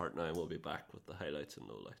ending this part now and we'll be back with the highlights and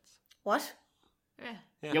lowlights. What? Yeah.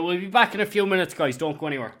 Yeah, we'll be back in a few minutes, guys. Don't go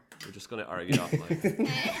anywhere. We're just going to argue offline.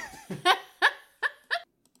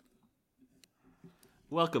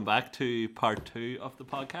 Welcome back to part 2 of the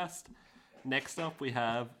podcast. Next up, we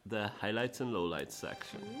have the highlights and lowlights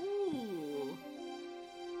section. Ooh.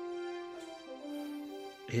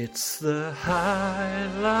 It's the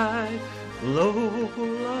highlight,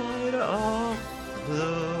 lowlight of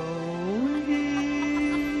the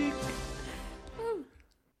week.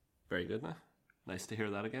 Very good, now. Nice to hear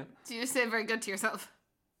that again. So you just say very good to yourself.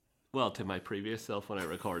 Well, to my previous self when I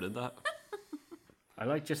recorded that. I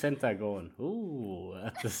like Jacinta going, ooh,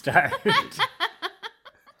 at the start.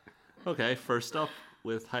 Okay, first up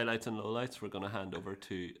with highlights and lowlights, we're going to hand over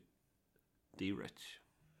to D. Rich.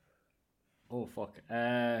 Oh, fuck.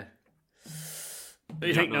 You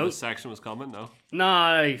take don't know notes? this section was coming, no? No,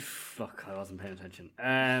 I wasn't paying attention.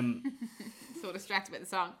 So distracted by the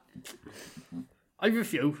song. I have a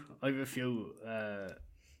few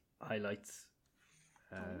highlights.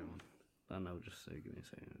 I don't know, just give me a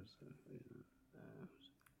second.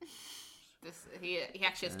 He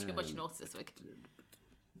actually has too much notes this week.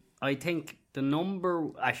 I think the number.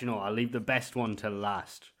 Actually, no, I'll leave the best one till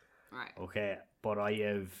last. Right. Okay, but I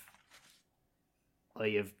have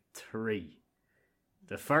 3.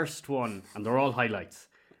 The first one, and they're all highlights.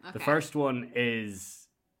 The Okay. first one is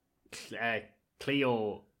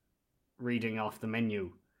Cleo reading off the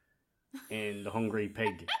menu in The Hungry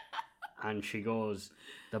Pig, and she goes,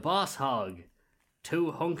 "The boss hog,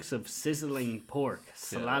 2 hunks of sizzling pork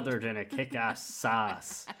slathered in a kick-ass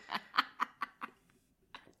sauce."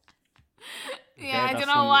 Yeah, I that's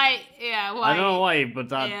don't know one. why. Yeah, why? I don't know why, but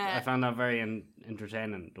that Yeah. I found that very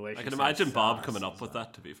entertaining. The way I she can said imagine Bob sauce coming and up with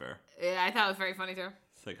that, to be fair. Yeah, I thought it was very funny too.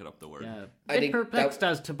 Thinking up the word. Yeah, I bit think perplexed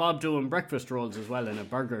as to Bob doing breakfast rolls as well in a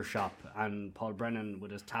burger shop, and Paul Brennan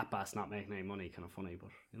with his tapas not making any money. Kind of funny, but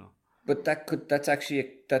you know. But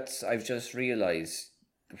I've just realised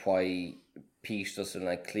why Pete doesn't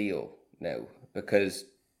like Cleo now, because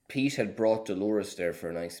Pete had brought Dolores there for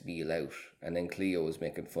a nice meal out, and then Cleo was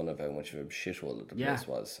making fun of how much of a shithole the Yeah. place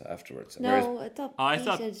was afterwards. No, I thought I Pete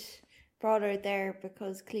thought- had brought her there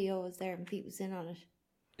because Cleo was there and Pete was in on it.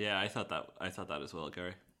 Yeah, I thought that as well,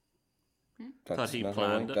 Gary. That's thought he not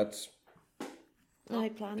planned how it. That's No, I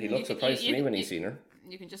planned he it. looked surprised to me when he you- seen her.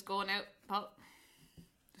 You can just go on out, Paul.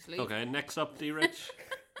 Just leave. Okay, next up, D. Rich.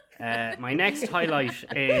 My next highlight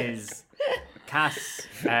is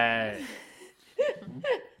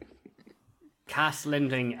Cass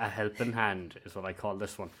lending a helping hand is what I call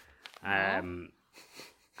this one. And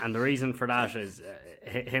the reason for that is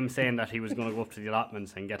him saying that he was going to go up to the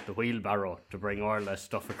allotments and get the wheelbarrow to bring Orla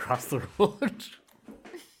stuff across the road.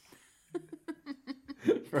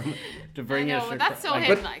 To bring I know, it but that's so like,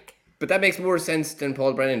 him, like. But that makes more sense than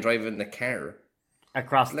Paul Brennan driving the car.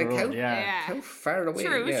 across the Like, road. how- Yeah, How far away?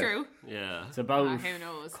 True, yeah. true. Yeah. it's about Who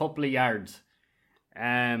knows? a couple of yards.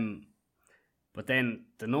 But then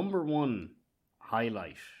the number one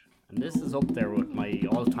highlight, and this is up there with my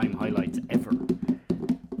all-time highlights ever.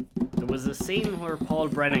 There was a scene where Paul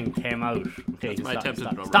Brennan came out. Okay, That's my attempted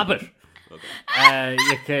drum stop roll. it. Okay.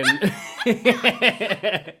 You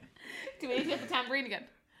can Do we need to get the tambourine again?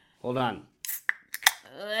 hold on.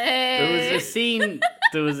 There was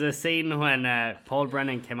a scene when Paul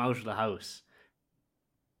Brennan came out of the house,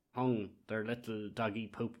 hung their little doggy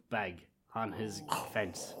poop bag on his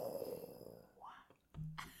fence,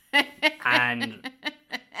 and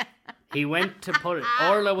he went to put it.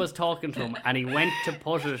 Orla was talking to him, and he went to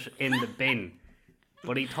put it in the bin,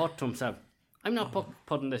 but he thought to himself, "I'm not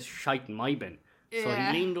putting this shite in my bin." So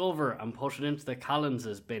Yeah. he leaned over and put it into the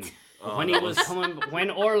Collins's bin. But when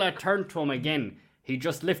Orla turned to him again, he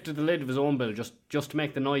just lifted the lid of his own bin just to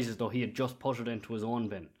make the noise as though he had just put it into his own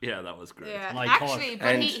bin. Yeah, that was great. Yeah, And I actually, but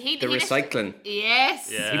And he the recycling.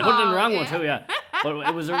 Yes. Yeah. He put it in the Oh, wrong yeah. one too, yeah. But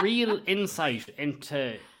it was a real insight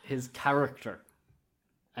into his character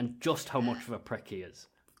and just how much of a prick he is.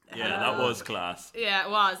 Yeah, that was class. Yeah,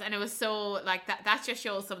 it was, and it was so like that. That just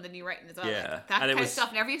shows some of the new writing as well. Yeah. Like, that And it kind of was-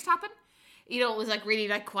 stuff never used to happen. You know, it was like really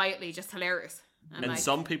like quietly, just hilarious. And like,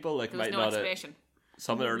 some people like there was might no not have, explanation.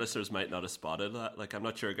 some of our listeners might not have spotted that. Like, I'm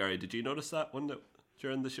not sure, Gary, did you notice that one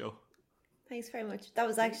during the show? Thanks very much. That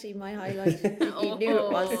was actually my highlight. You knew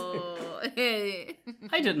it was.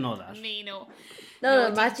 I didn't know that. Me, no. No,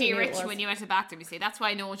 G Matthew knew it Rich was. when you went to the bathroom, you see. That's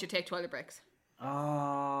why no one should take toilet breaks.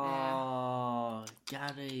 Oh,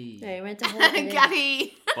 Gary. Yeah, you meant to hold it in.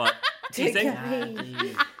 Gaddy, But do you think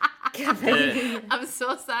Gabby. I'm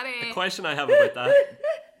so sorry. the question I have about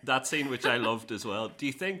that scene, which I loved as well, do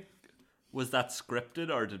you think was that scripted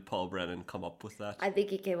or did Paul Brennan come up with that? I think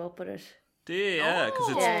he came up with it. Do you? Yeah, because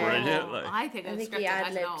it's Yeah. brilliant. Like, I think it I was think he scripted. I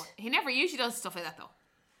don't know. ad-libbed. He never usually does stuff like that though.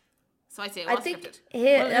 So I'd say it I was think, scripted.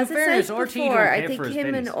 Well, in as I fairness, said RT don't before, I pay think for his him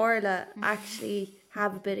and bins. Orla actually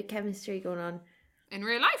have a bit of chemistry going on. In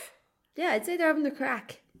real life. Yeah, I'd say they're having the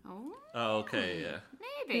crack. Oh, oh, okay, yeah.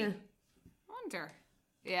 maybe. Yeah. Wonder.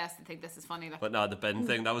 Yes, I think this is funny. Like, But no, the Ben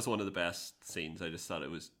thing, that was one of the best scenes. I just thought it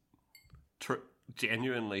was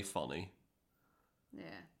genuinely funny. yeah.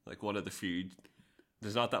 Like one of the few.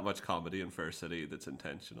 There's not that much comedy in Fair City that's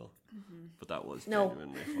intentional, but that was No,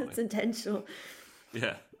 genuinely it's funny. intentional.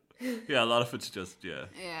 Yeah, yeah. A lot of it's just Yeah,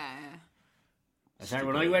 yeah. I said,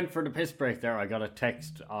 when I went for the piss break there, I got a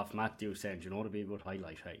text off Matthew saying, "Do you know what would be a good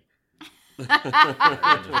highlight, hey?"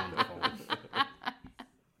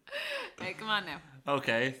 Hey, come on now.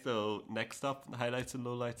 Okay. So next up, the highlights and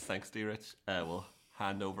lowlights. Thanks, D. Rich. We'll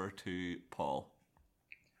hand over to Paul.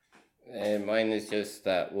 Mine is just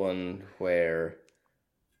that one where,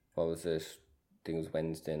 what was it? I think it was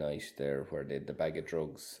Wednesday night there, where they had the bag of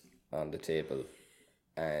drugs on the table,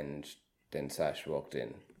 and then Sash walked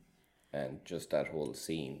in, and just that whole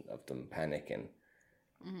scene of them panicking,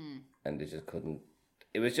 and they just couldn't.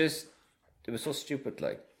 It was so stupid.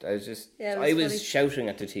 Like I was just, Yeah, it I was was funny. shouting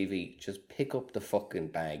at the TV, just pick up the fucking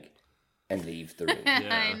bag, and leave the room.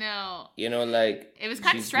 I know. You know, like It was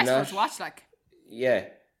kind of she's stressful not- to watch, like. Yeah,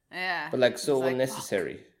 Yeah. but like It so was like,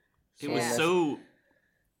 unnecessary.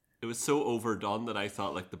 It was so overdone that I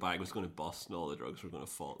thought like the bag was going to bust and all the drugs were going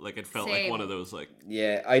to fall. Like it felt like Same. one of those like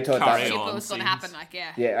Yeah, I thought Carry that. Fuck. on It was going to scenes. happen, like,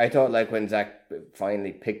 yeah. Yeah, I thought like when Zach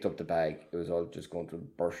finally picked up the bag, it was all just going to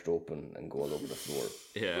burst open and go all over the floor.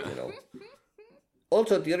 yeah. You know.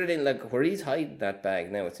 Also, the other thing, like where he's hiding that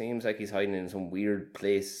bag now, it seems like he's hiding in some weird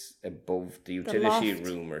place above the utility loft.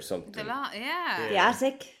 room or something. The lot, yeah. The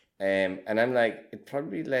attic. And I'm like, it'd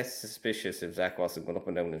probably be less suspicious if Zach wasn't going up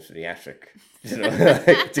and down into the attic, you know,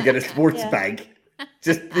 like, to get a sports Yeah. bag.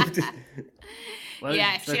 Just Well,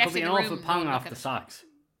 Yeah, if she there left could be in an the awful room, pong don't off look the at it. socks.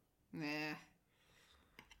 Yeah.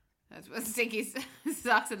 That's what Stinky's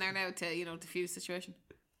socks in there now to, you know, diffuse situation.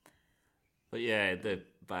 But yeah, the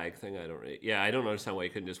bag thing, I don't understand why he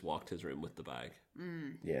couldn't just walk to his room with the bag.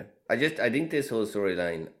 Yeah, I think this whole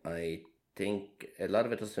storyline, I think a lot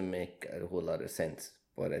of it doesn't make a whole lot of sense,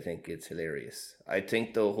 but I think it's hilarious. I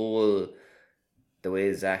think the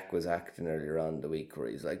way Zach was acting earlier on in the week, where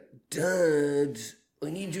he's like, "Dad, I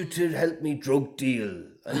need you to help me drug deal.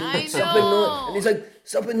 I Stop know. And he's like,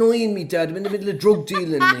 stop annoying me, Dad. I'm in the middle of drug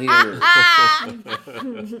dealing here.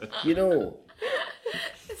 You know,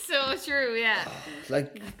 So true, yeah.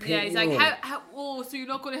 like, Yeah, he's you like, know. how, oh, so you're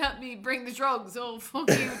not going to help me bring the drugs? Oh, fuck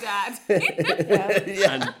you, Dad.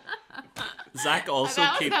 And Zach also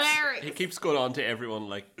That was hilarious. he keeps going on to everyone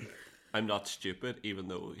like, I'm not stupid, even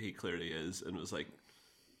though he clearly is, and was like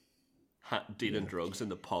dealing drugs in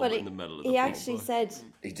the pub Well, in the middle of the he pub. actually said,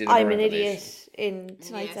 He did I'm a an revelation. idiot in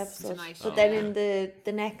tonight's Yes, episode. tonight. But then in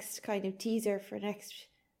the next kind of teaser for next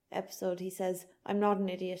episode, he says, I'm not an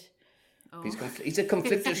idiot. He's a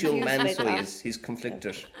conflicted young man, so he is. He's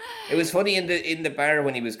conflicted. It was funny in the bar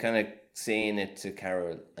when he was kind of saying it to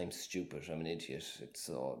Carol, I'm stupid, I'm an idiot. It's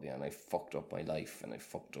all, yeah, and I fucked up my life, and I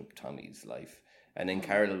fucked up Tommy's life. And then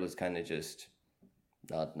Carol was kind of just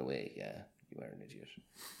nodding away, yeah, you are an idiot.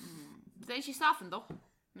 Then she softened, though.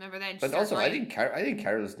 Remember then? But also, I think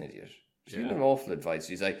Carol's an idiot. She's given an awful advice.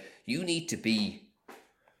 She's like, you need to be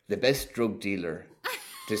the best drug dealer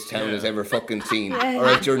this town has ever fucking seen, or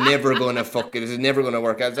else you're never gonna fuck it. This is never gonna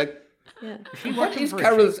work out. It's like, what is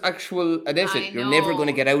Carol's actual addition? You're never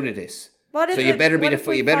gonna get out of this. What if So you better be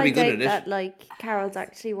you better be find good out at it. that, like, Carol's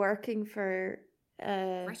actually working for,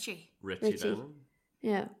 Richie. Richie Denham?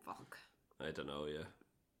 yeah. Fuck. I don't know, yeah.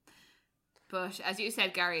 But as you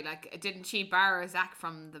said, Gary, like, didn't she borrow Zach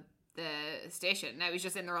from the station? Now he's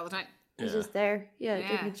just in there all the time. He's just there,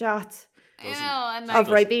 taking shots You know, and of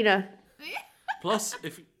like, Ribena. Plus,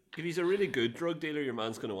 if he's a really good drug dealer, your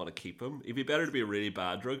man's going to want to keep him. It'd be better to be a really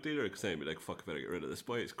bad drug dealer, because then he'd be like, fuck, I better get rid of this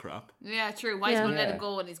boy, he's crap. yeah, true. Why is he going to let him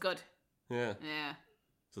go when he's good? Yeah, Yeah.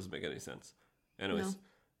 doesn't make any sense. Anyways,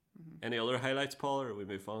 any other highlights, Paul, or we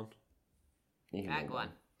move on? Yeah, go on.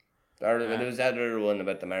 Or there was that other one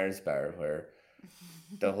about the Mars bar where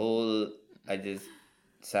the whole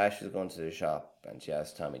Sash was going to the shop and she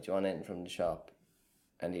asked Tommy, do you want anything from the shop?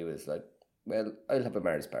 And he was like, well, I'll have a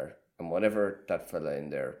Mars bar. And whatever that fella in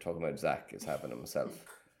there talking about Zach is having himself.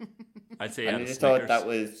 I'd say And I a just Snickers. thought that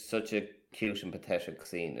was such a cute and pathetic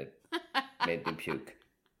scene. It made me puke.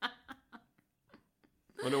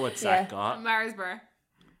 Wonder what Zach Yeah. got. Marsburg.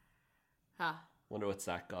 Huh. Wonder what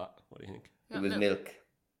Zach got. What do you think? It was milk.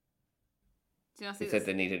 Do you not see He this? said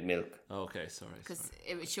they needed milk. Oh, okay, sorry. Because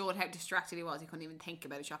it showed how distracted he was. He couldn't even think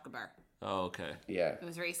about a chocolate bar. Oh, okay. Yeah. It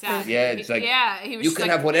was very sad. Yeah, it's like, he was you just can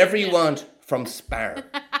like, have whatever you want from Spar.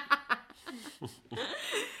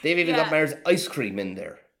 They've even got Yeah. Mars ice cream in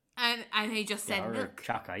there. And he just said or milk.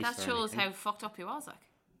 chalk ice That or shows anything. how fucked up he was. Like,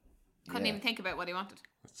 couldn't Yeah. even think about what he wanted.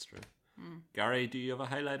 That's true. Gary, do you have a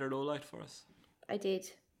highlight or low light for us? I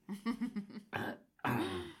did. Are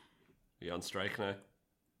you on strike now?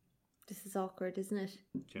 This is awkward, isn't it?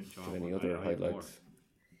 Any other highlights?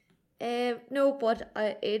 No, but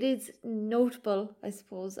it is notable, I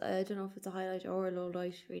suppose. I don't know if it's a highlight or a low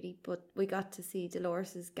light, really, but we got to see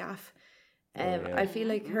Dolores's gaff. I feel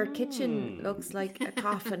like her kitchen looks like a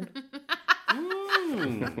coffin.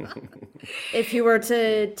 If you were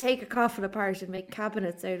to take a coffin apart and make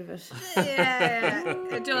cabinets out of it. Yeah,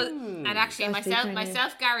 it does. And actually, That'd be kinda-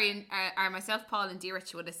 myself, Gary, and myself, Paul, and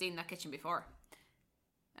Dierich would have seen that kitchen before.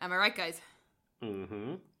 Am I right, guys?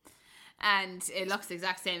 Mm-hmm. And it looks the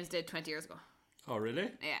exact same as it did 20 years ago. Oh,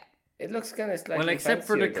 really? Yeah. It looks kind of slightly Well, except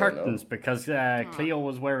for the fancier though, no? curtains, because Cleo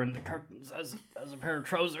was wearing the curtains as a pair of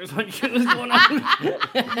trousers when she was going on.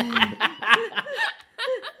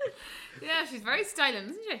 Yeah, she's very styling,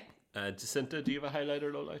 isn't she? Jacinta, do you have a highlight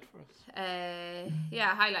or low light for us?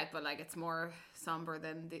 Yeah, highlight, but like it's more somber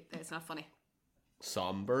than it's not funny.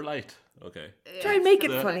 Somber light. Okay. Try and make it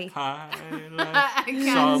The funny. highlight,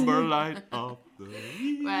 somber light of the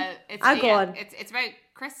week. Well, it's I'll go on. It's about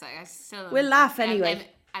Chris. I still We'll laugh anyway.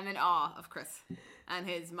 I'm in awe of Chris and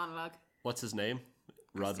his monologue. What's his name?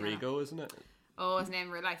 Rodrigo, isn't it? Oh, his name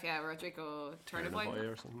in real life, yeah, Rodrigo Turnerboy. Turnerboy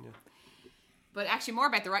or something, yeah. But actually, more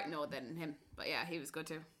about the writing note than him. But yeah, he was good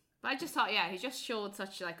too. But I just thought, yeah, he just showed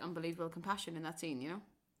such like unbelievable compassion in that scene. You know,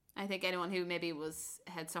 I think anyone who maybe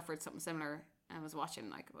had suffered something similar and was watching,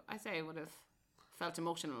 like I say, would have felt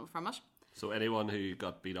emotional from it. So anyone who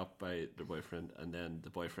got beat up by their boyfriend and then the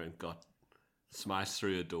boyfriend got smashed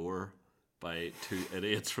through a door by two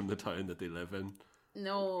idiots from the town that they live in.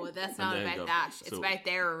 No, that's not then about got- that. It's so- about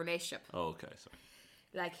their relationship. Oh, okay, sorry.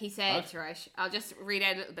 Like he said, right? I'll just read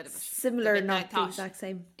out a little bit of it. Similar, The bit that I not the thought- exact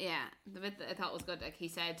same. Yeah, the bit that I thought was good. Like he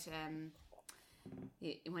said,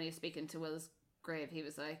 when he was speaking to Will's grave, he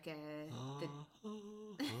was like,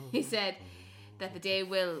 he said that the day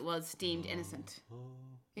Will was deemed innocent,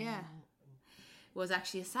 was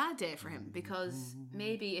actually a sad day for him, because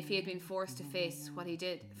maybe if he had been forced to face what he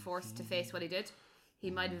did,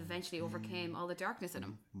 he might have eventually overcame all the darkness in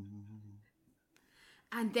him.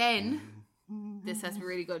 And then, this has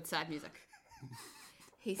really good sad music.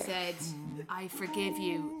 He said, "I forgive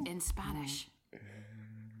you" in Spanish.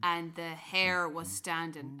 And the hair was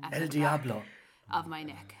standing at El the Diablo. back of my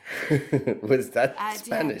neck. Was that El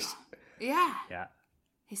Spanish? Diablo. Yeah. Yeah.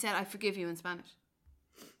 He said, "I forgive you" in Spanish.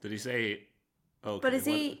 Did he say? Okay, But is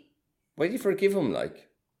he? Why do you forgive him? Like,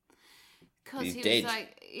 Because He's he dead. was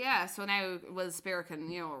like, yeah, so now Will's spirit can,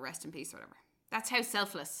 rest in peace or whatever. That's how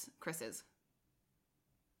selfless Chris is.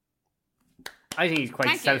 I think he's quite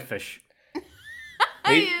Thank you. selfish.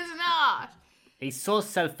 He is not. He's so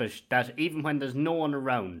selfish that even when there's no one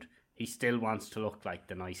around, he still wants to look like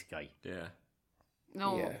the nice guy. Yeah.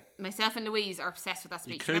 No, Yeah. myself and Louise are obsessed with that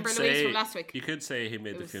You speech. could Remember say, Louise from last week? You could say he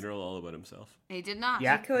made the was- funeral all about himself. He did not.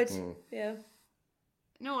 Yeah. Could. Yeah.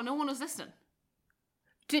 No one was listening.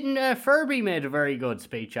 Didn't Furby made a very good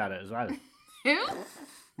speech at it as well? Who?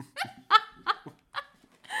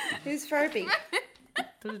 Who's Furby?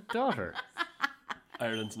 The daughter.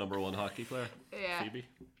 Ireland's #1 hockey player, Yeah. Phoebe.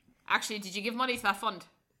 Actually, did you give money to that fund?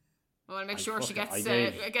 I want to make I sure she fuck it, gets I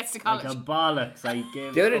did. gets to Like college. a bollocks, I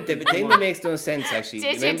gave. the thing that makes no sense actually.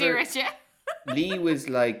 Did you do Remember, Richie? Lee was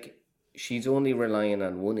like, she's only relying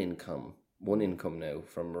on one income now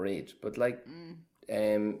from Mairead, but like,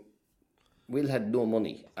 Will had no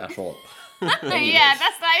money at all. Yeah,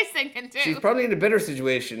 that's what I was thinking too. She's probably in a better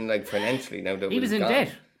situation, like financially now that He was Will's in gone.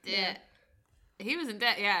 debt. Yeah. He was in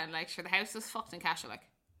debt, yeah, and like sure the house was fucked in cash like.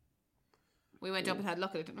 We went up and had a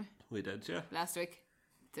look at it, didn't we? We did, yeah. Last week.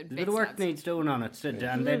 It's in A bit bits, of work lads. needs doing on it,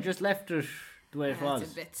 and they just left it the way it Yeah, it's was.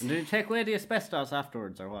 in bits. And did they take away the asbestos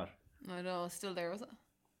afterwards, or what? I know, it's still there, was it?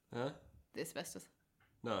 Huh? The asbestos.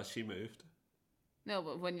 No, she moved. No,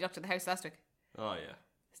 but when you looked at the house last week, Oh, yeah.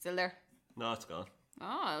 still there. No, it's gone.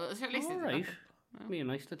 Oh, it's at least All it's right. nothing. Be a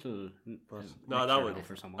nice little. No, that would would.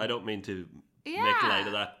 for someone. I don't mean to Yeah. make light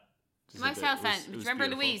of that. Just Myself it was- and it was remember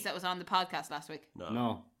beautiful. Louise that was on the podcast last week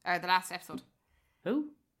No. or the last episode? Who?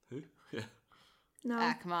 Who? Yeah. No.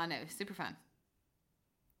 Ah, come on now, super fan.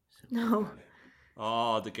 No.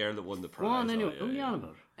 Oh, the girl that won the prize. Go on Oh, anyway. yeah, Who are you yeah. on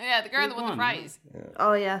about? Yeah, the girl that won the on, prize.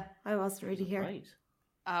 Oh yeah. I wasn't really here. Right.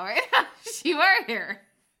 All right, she were here.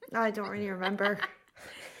 I don't really remember.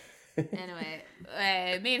 Anyway,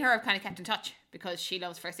 me and her have kind of kept in touch because she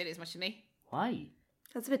loves First City as much as me. Why?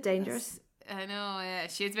 That's a bit dangerous. I know, yeah,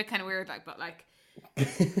 she's a bit kind of weird, like, but like,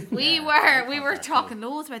 we were talking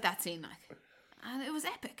loads about that scene, like, and it was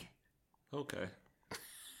epic. Okay.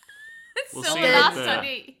 It's We'll so see lost what the- on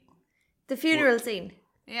me. The funeral scene.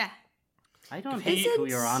 Yeah. I don't Is think who it,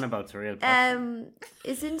 you're on about's a real person.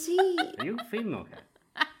 Isn't he? Are you feeling okay?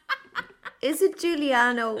 Isn't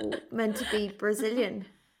Giuliano meant to be Brazilian?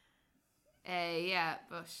 Yeah,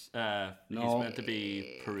 but He's No. meant to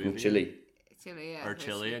be Peruvian. From Chile. Chile, yeah. Or there's-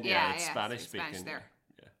 Chilean, yeah, it's Spanish Spanish speaking. there.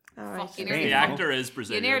 All right. Fuck, you Hey, nearly, The Yeah. actor is you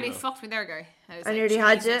Brazilian. nearly though. fucked me there, Gary. Was I like, nearly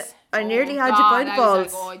had you. Jesus. I nearly Oh, had you God, by the I balls.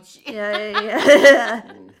 was like, oh, gee.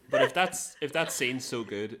 Yeah. But if that scene's so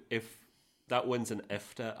good, if that wins an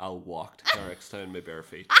IFTA, I'll walk to Carrickstown with bare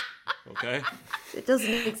feet. Okay? It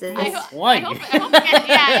doesn't exist. Why? I hope it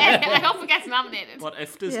gets, I hope it gets nominated. What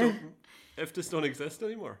IFTAs Yeah. don't exist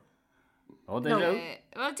anymore? Oh, they No. do.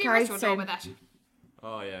 Well, Dean Rich would know Carrickstown. about that.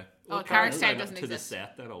 Oh yeah. Oh, Carrickstown Carrickstown doesn't to exist. the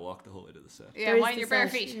set. Then I'll walk the whole way to the set. Yeah, There is why in the your bare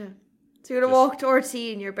set, feet? Yeah. So you're gonna walk to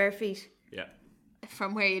RT in your bare feet. Yeah.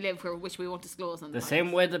 From where you live, which we won't disclose on The podcast.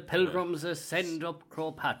 same way the pilgrims ascend up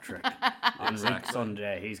Crowpatrick. On Exactly. next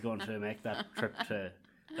Sunday, he's going to make that trip to.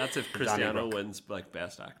 That's if Cristiano wins like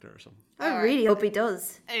best actor or something. I really hope he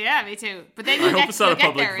does. Yeah, me too. But then I you'll hope get, it's not you'll a get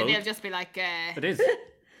public there and vote. they'll just be like, It is.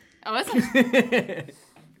 oh, is it?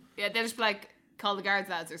 Yeah, they'll just be like, call the guards,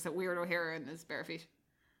 lads. There's a weirdo here in his bare feet.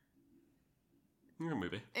 Yeah,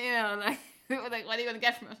 maybe. You know, like, like what are you going to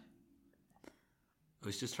get from it? I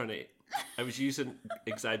was just trying to. I was using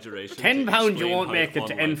exaggeration. £10 to you explain won't how make it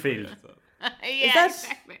to unlikely Enfield. I thought. Yeah, that-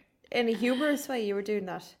 exactly. In a humorous way, you were doing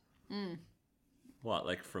that. What,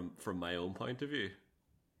 like from my own point of view?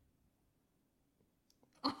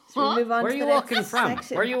 So we'll move on Where are to you the walking next from?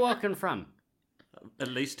 section. Where are you walking from? At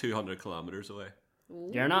least 200 kilometers away.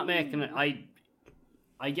 You're not making it. I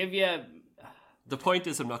give you The point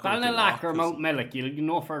is, I'm not going to Ballinalack or walk. Mount Mellick. You'll go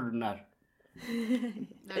no further than that.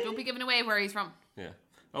 No, don't be giving away where he's from. Yeah.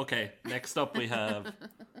 Okay. Next up, we have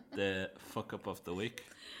the fuck up of the week.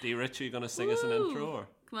 D. Rich, are you going to sing us an intro? Or?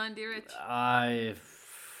 Come on, dear Rich.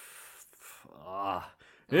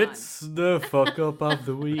 It's the fuck up of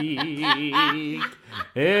the week.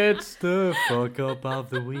 It's the fuck up of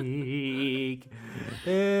the week.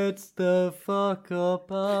 It's the fuck up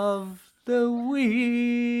of the week.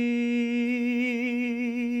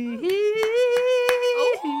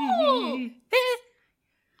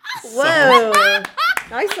 Whoa.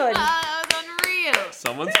 Nice one. That was unreal.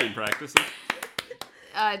 Someone's been practicing.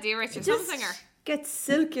 Dear Richard, Just some singer. gets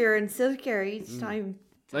silkier and silkier each time.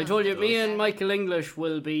 So I told you, me and Michael English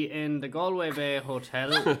will be in the Galway Bay Hotel,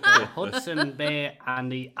 the Hudson Bay, and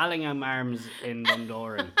the Allingham Arms in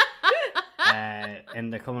Dundoran in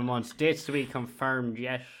the coming months. Dates to be confirmed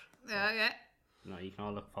yet. Okay. No, you can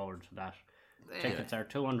all look forward to that. Yeah. Tickets are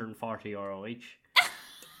 €240 each.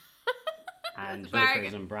 And bargain.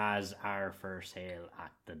 knickers and bras are for sale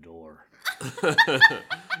at the door.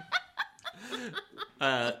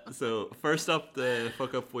 So first up, the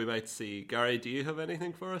fuck up we might see. Gary, do you have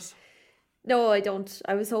anything for us? No, I don't.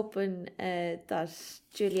 I was hoping that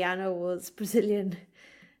Juliana was Brazilian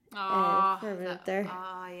Oh, for a minute there.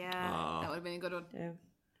 Oh, yeah. That would have been a good one. Yeah.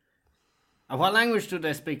 And what language do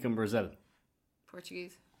they speak in Brazil?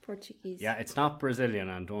 Portuguese. Portuguese. Yeah, it's not Brazilian,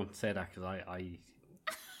 and don't say that because I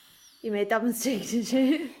You made that mistake, did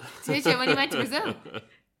you? Did you when you went to Brazil?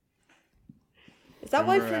 Is that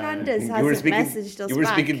why Remember, Fernandez You were hasn't speaking. messaged us You were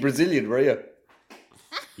back? speaking Brazilian, were you?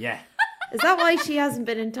 yeah. Is that why she hasn't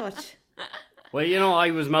been in touch? Well, you know,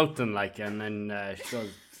 I was mouthing like, and then she goes,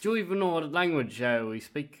 "Do you even know what language we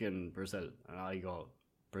speak in Brazil?" And I go,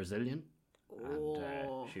 "Brazilian,"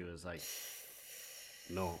 and she was like,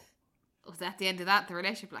 "No." Was that the end of that, the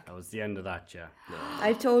relationship? Like, That was the end of that. Yeah.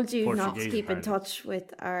 I've told you not to Portuguese, keep in apparently. touch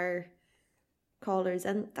with our callers,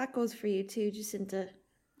 and that goes for you too, Jacinta.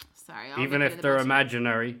 sorry. I'll Even nip you in if the they're bud.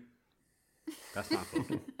 imaginary, that's not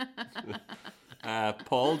good.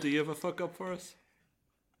 Paul, do you have a fuck up for us?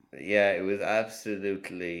 Yeah, it was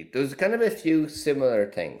absolutely. There was kind of a few similar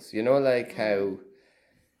things, you know, like how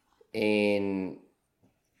in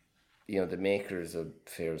the makers of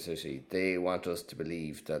Fair City, they want us to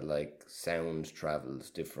believe that like sound travels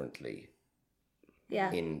differently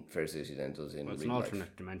Yeah. in Fair City than it does in Well, it's real an life.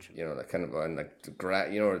 alternate dimension. You know, like kind of and like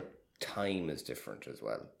time is different as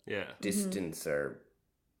well. Yeah. Distance or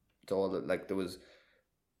it's all like there was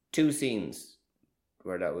two scenes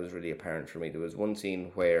where that was really apparent for me. There was one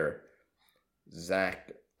scene where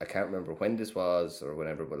Zach, I can't remember when this was or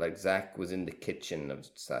whenever, but like Zach was in the kitchen of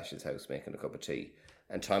Sash's house making a cup of tea,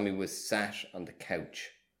 and Tommy was sat on the couch,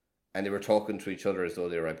 and they were talking to each other as though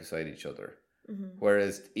they were right beside each other.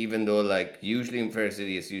 Whereas even though like usually in Fair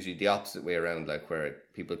City it's usually the opposite way around, like where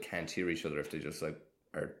people can't hear each other if they just like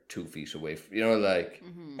are 2 feet away from, like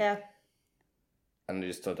Yeah. and I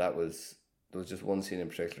just thought there was just one scene in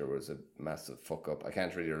particular was a massive fuck up. I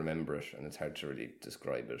can't really remember it, and it's hard to really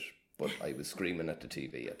describe it. But I was screaming at the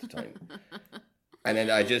TV at the time, and then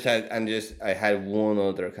I had one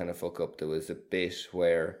other kind of fuck up. There was a bit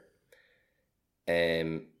where,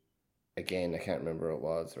 again I can't remember what it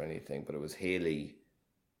was or anything, but it was Haley.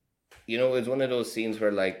 You know, it was one of those scenes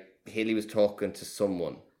where like Haley was talking to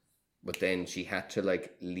someone, but then she had to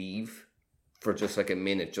like leave for just like a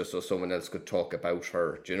minute just so someone else could talk about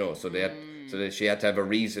her, do you know? So she had to have a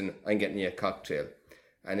reason. I'm getting you a cocktail.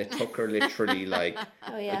 And it took her literally like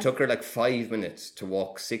Oh yeah. it took her like 5 minutes to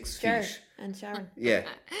walk 6 Sure. feet. And Sharon. Yeah.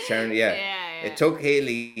 Sharon, yeah. Yeah. It took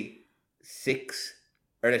Haley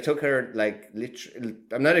it took her like literally,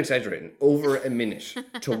 I'm not exaggerating, over a minute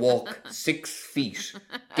to walk 6 feet,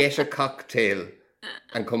 get a cocktail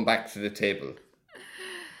and come back to the table.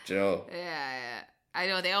 Do you know? Yeah. I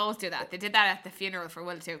know, they always do that. They did that at the funeral for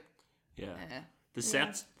Will too. Yeah. The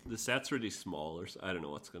set's really small. I don't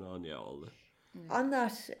know what's going on. Yeah, all the. On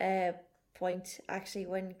that point, actually,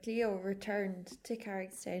 when Cleo returned to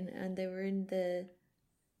Carrickstown and they were in the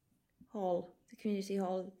hall, the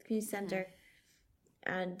community centre,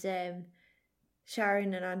 and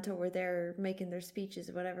Sharon and Anto were there making their speeches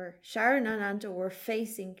or whatever. Sharon and Anto were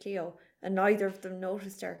facing Cleo, and neither of them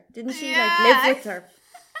noticed her. Didn't she like live with her,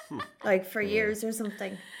 like for years or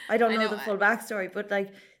something? I don't know the full backstory, but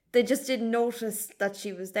like they just didn't notice that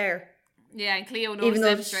she was there. Yeah, and Cleo Even noticed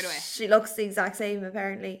though them straight away. she looks the exact same,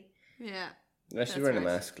 apparently. Yeah. Unless she's That's wearing a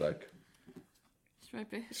right. mask, like. Straight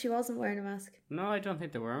be. She wasn't wearing a mask. No, I don't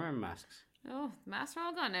think they were wearing masks. Oh, the masks are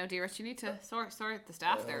all gone now, dear. You need to sort the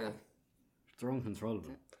staff there. Look. They're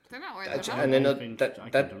uncontrollable. They're not wearing That's- them. and then I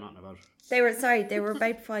can't do nothing about it. They were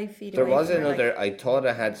about 5 feet There away. was from her, another. like- I thought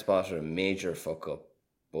I had spotted a major fuck up,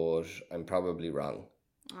 but I'm probably wrong.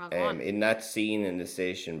 Oh, go on. In that scene in the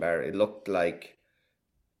station bar, it looked like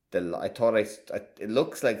it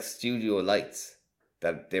looks like studio lights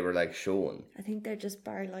that they were like showing. I think they're just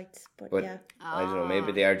bar lights, but But yeah. I don't know.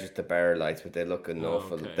 Maybe they are just the bar lights, but they look an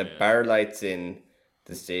awful. okay, The yeah. bar lights in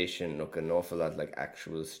the station look an awful lot like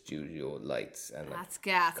actual studio lights, and like, That's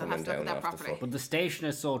gas. I'll coming have to look at down that off the properly. But the station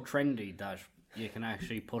is so trendy that you can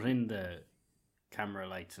actually put in the camera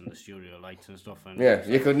lights and the studio lights and stuff. And Yeah,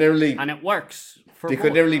 you could nearly. and it works for They both.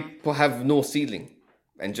 could nearly have no ceiling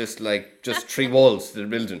and just 3 walls to the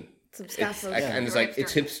building. Some It's, scaffolds. and it's like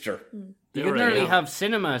it's hipster. You could nearly have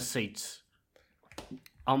cinema seats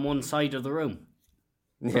on one side of the room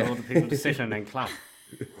for other people to sit in and clap.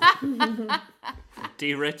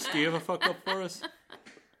 D. Rich, do you have a fuck up for us?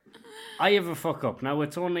 I have a fuck up. Now,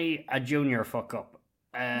 it's only a junior fuck up.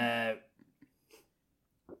 I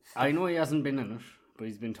know he hasn't been in it, but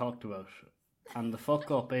he's been talked about. And the fuck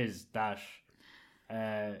up is that...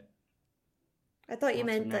 I thought you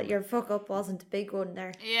meant that your fuck up wasn't a big one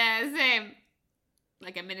there. Yeah, same.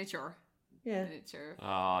 Like a miniature. Yeah. Miniature.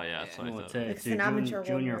 Oh, yeah, that's what I no, thought. it's an a amateur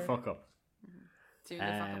junior one, or- fuck up. Junior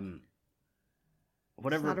fuck up.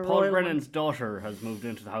 Whatever, It's not a Paul royal Brennan's daughter has moved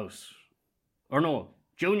into the house. Or no,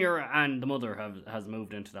 Junior and the mother has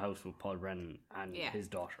moved into the house with Paul Brennan and his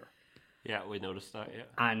daughter. Yeah, we noticed that, yeah.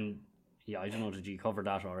 And yeah, I don't know, did you cover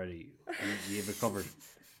that already? You have it covered.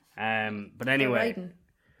 But anyway,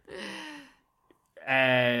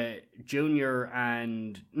 Junior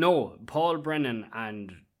and Paul Brennan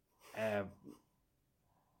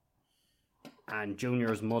and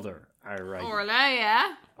Junior's mother are right. Orla,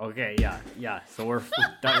 yeah. Okay, yeah. So we're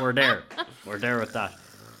there. We're there with that.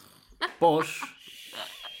 But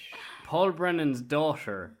Paul Brennan's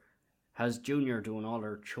daughter has Junior doing all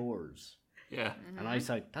her chores. Yeah. And I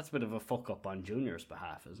said, that's a bit of a fuck up on Junior's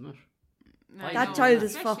behalf, isn't it? No, That child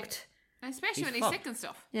is especially- fucked. Especially when He's he's sick fucked. and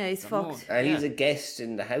stuff. Yeah, he's fucked. And he's a guest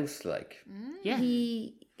in the house, Yeah.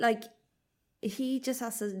 He just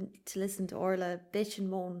has to listen to Orla bitch and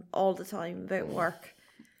moan all the time about work.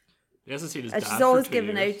 He hasn't seen his And dad she's for always 2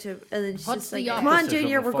 giving years. out to, and then she's What's just the like, "Come on, opposite of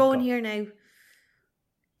Junior, a we're fuck going up? here now."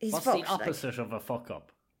 He's What's fucked. the opposite of a fuck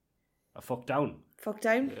up? A fuck down. Fuck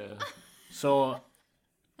down. Yeah. So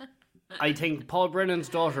I think Paul Brennan's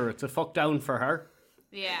daughter, it's a fuck down for her,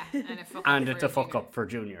 Yeah, and a fuck and up it's for a fuck Junior. up for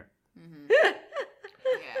Junior.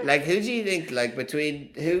 Who do you think,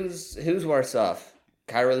 between who's worse off?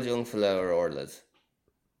 Carol's young fella or Orla's?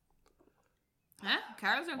 Huh?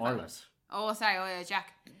 Carol's young Orla's. Oh, sorry. Oh, yeah,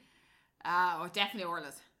 Jack. Definitely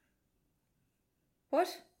Orla's. What?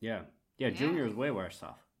 Yeah, Junior's way worse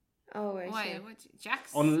off. Oh, right. Why? Yeah. What?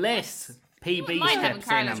 Jack's. Unless PB wouldn't mind having steps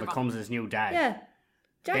Carol in as and your mum. becomes his new dad. Yeah.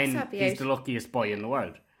 Jack's Then happy he's out. the luckiest boy in the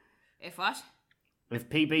world. If what? If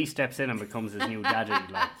PB steps in and becomes his new daddy,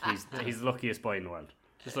 he's the luckiest boy in the world.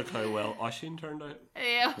 Just look how well Oshin turned out.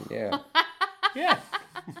 Yeah. Yeah. Yeah.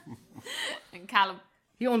 And Callum.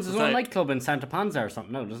 He owns his Is own that- nightclub in Santa Panza or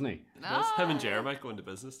something now, doesn't he? That's him and Jerry might go into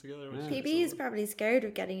business together. which is PB is probably scared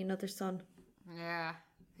of getting another son. Yeah.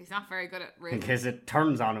 He's not very good at In reading. case it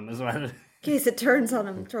turns on him as well. In case it turns on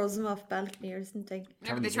him, throws him off balcony or something.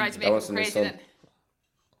 Remember they tried to That make him wasn't his crazy son. then?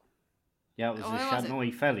 Yeah, it was Oh, his who was shad. it? No,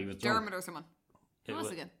 he fell. He was drunk. Dermot or someone. Who was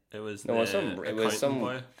it again? It was No, the it was accountant some-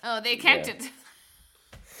 boy. Oh, the accountant.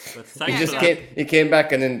 But He thanks just for that. he came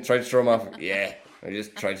back and then tried to throw him off. Yeah. I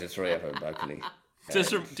just tried to throw you off a balcony. Do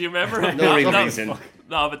you remember? No real that- reason.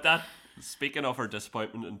 No, but that. Speaking of her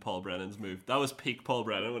disappointment in Paul Brennan's move, that was peak Paul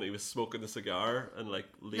Brennan when he was smoking the cigar and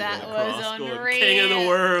leaning That across, was going unreal. "King of the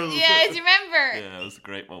world." Yeah, do you remember? Yeah, it was a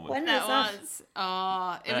great moment. When That was was.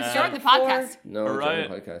 Oh, it was Uh, during the before- podcast. No, Around,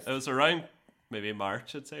 John podcast. it was around maybe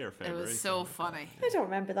March, I'd say, or It February. was so funny. I don't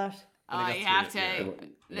remember that. Oh, got you through have it, to yeah. No,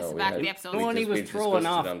 listen we back to had- the episode. No, and he we was discussed throwing it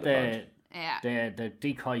off on the the Yeah. the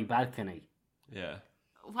decoy balcony. Yeah,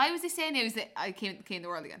 Why was he saying it was that I came the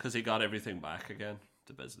world again? because he got everything back again,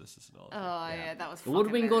 the businesses and all. Oh, yeah, that was It would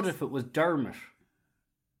have been good hilarious. if it was Dermot.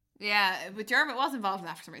 Yeah, but Dermot was involved in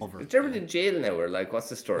that for some reason. Over. Is Dermot in jail now, or what's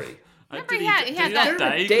the story? Remember Did he had did that- not Dermot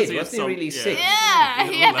die 'cause dead, he had wasn't he some- really sick? Yeah,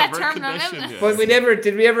 he had that liver terminal condition, illness. yeah. But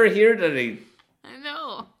did we ever hear that he I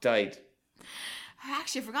know. died? I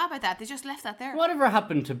actually forgot about that. They just left that there. Whatever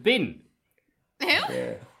happened to Bin? Who?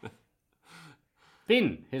 Yeah.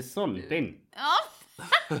 Bin, his son, Bin.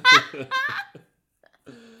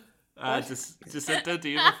 Oh, Just said that. Do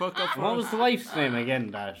you have a fuck up? What was the wife's name again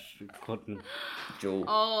that couldn't? Joe.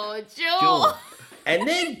 oh, Joe. Joe. And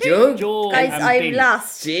then Joe. Joe Guys, and I'm Bin.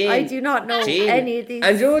 lost. Jane. I do not know Jane. any of these.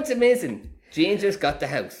 And you know what's amazing? Jane just got the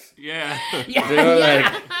house. Yeah. You know,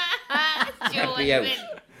 like, Joe be and out. Vin.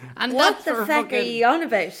 And what that's the where fuck are fucking- you on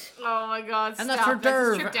about? Oh my god, And stop. that's where That's a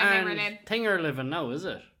Derv trip down memory lane. and Thing are living now, is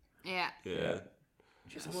it? Yeah. Yeah.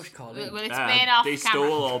 Just a much call We'll in. explain off They camera.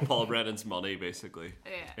 stole all Paul Brennan's money, basically,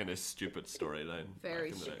 Yeah. in a stupid storyline.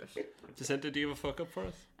 Very back in the day. stupid. Jacinta, do you have a fuck up for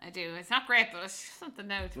us? I do. It's not great, but it's something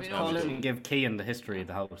now to be Call known. in and give Kean the history of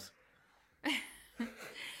the house.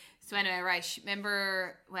 So anyway, right.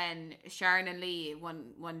 Remember when Sharon and Lee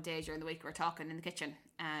one day during the week were talking in the kitchen?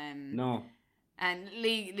 No. And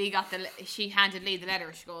Lee got she handed Lee the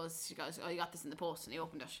letter. She goes, oh, you got this in the post. And he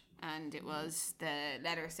opened it. And it was the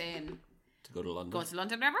letter saying... To go to London. Going to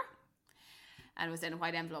London, remember? And it was in a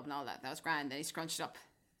white envelope and all that. That was grand. Then he scrunched it up.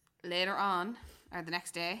 Later on, or the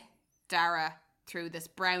next day, Dara threw this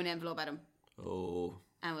brown envelope at him. Oh.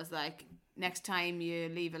 And was like, next time you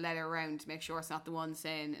leave a letter around, make sure it's not the one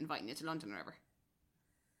saying inviting you to London or whatever.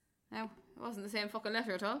 No, it wasn't the same fucking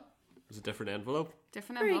letter at all. It was a different envelope.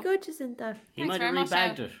 Different Very envelope. good, Jacinta. He Thanks might very have much,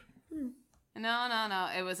 rebagged it. No.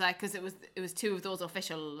 It was like, because it was two of those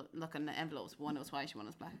official looking envelopes. One was white, one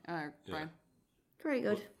was black. Or brown. Very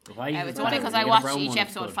good. Why It is was it only better? because You I get a watched brown each one, it's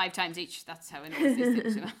episode good. 5 times each. That's how I know these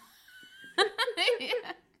things, you know.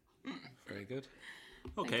 Yeah. Very good.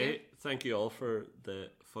 Okay, thank you all for the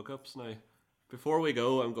fuck-ups. Now, before we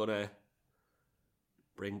go, I'm going to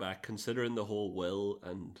bring back, considering the whole Will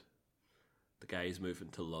and the guys moving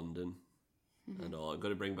to London and all, I'm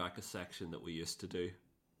going to bring back a section that we used to do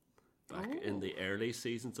back in the early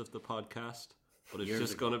seasons of the podcast. But it's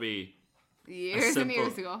just going to be Years and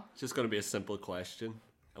years ago. It's just going to be a simple question.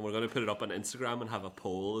 And we're going to put it up on Instagram and have a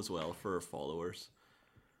poll as well for our followers.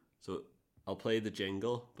 So I'll play the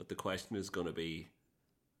jingle, but the question is going to be,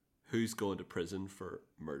 who's going to prison for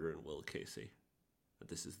murdering Will Casey? And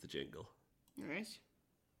this is the jingle. Alright.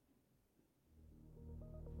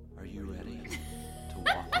 Are you ready to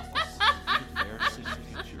walk with us through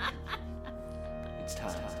their future? It's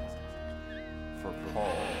time for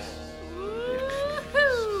Paul's.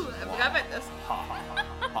 Woo! I forgot about this.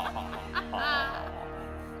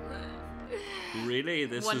 Really?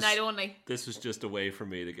 One night only. This was just a way for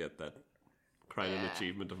me to get that crowning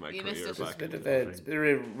achievement of my You missed career it. back. It's a bit of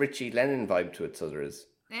a Richie Lennon vibe to it, so there is.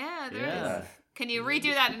 Yeah, there is. Yeah. Can you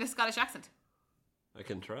redo that in a Scottish accent? I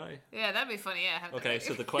can try. Yeah, that'd be funny, yeah. Have Okay, that.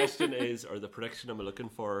 so the question is, or the prediction I'm looking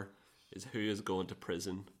for, is who is going to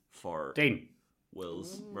prison for Dean.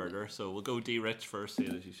 Will's murder. So we'll go D Rich first,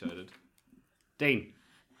 seeing as you shouted. Dean.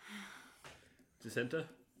 Jacinta?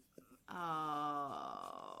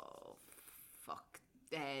 Oh, fuck.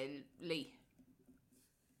 Lee.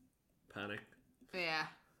 Panic. Yeah.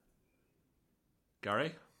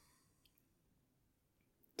 Gary?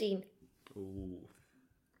 Dean. Ooh.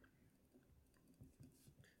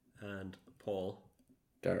 And Paul?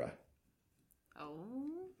 Dara. Oh.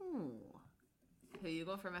 Who are you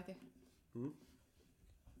going for, Matthew?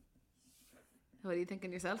 What are you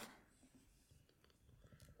thinking yourself?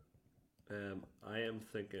 I am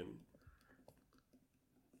thinking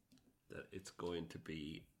that it's going to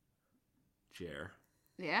be Jer.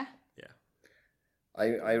 Yeah? Yeah.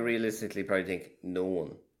 I realistically probably think no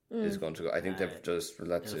one is going to go. I think they've just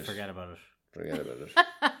let's just Forget about it. forget about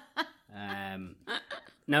it.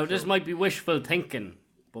 Now, this might be wishful thinking,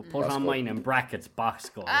 but put on Bosco. mine in brackets,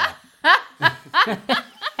 Boxco.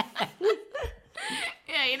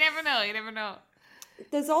 Yeah, you never know. You never know.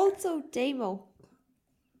 There's also Damo.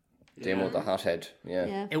 Damo the hothead. Yeah.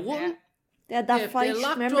 Yeah. It wouldn't. They had that If fight. they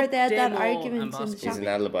locked Remember up they had that Damo argument and in the Bosco. He's shop. an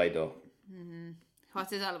alibi though.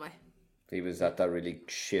 What's his alibi? He was at that really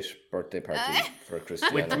shit birthday party for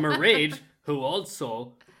Cristiano. With Mairead, who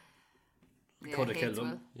also Yeah, could have hates killed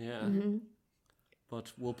him. Will. Yeah.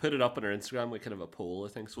 But we'll put it up on our Instagram. We can have a poll, I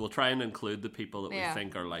think. So we'll try and include the people that Yeah. we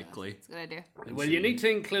think are likely. It's a good idea. Well, you need to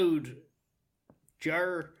include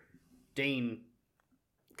Jer, Dean,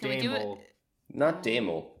 Can we do Damo. it? Not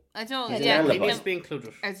Damo. I don't know. He's an Yeah, alibi. He needs to be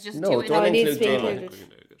included. it's just No, two don't it needs include to be Damo. included. We can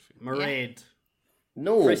do a good few. Mairead,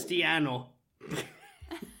 No, Cristiano.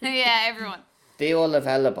 Yeah, everyone. they all have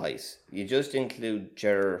alibis. You just include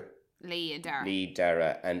Jer, Lee and Dara. Lee,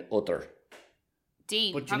 Dara, and other.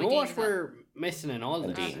 Dean. But you probably know Dean what as well. we're missing in all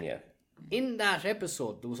And this? Dean, yeah. In that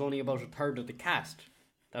episode, there was only about a third of the cast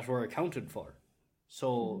that were accounted for.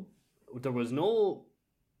 So there was no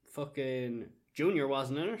fucking Junior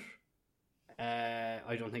wasn't in it.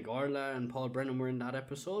 I don't think Orla and Paul Brennan were in that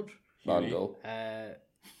episode. Mondo,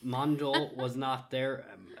 Mondo was not there.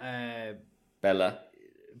 Bella.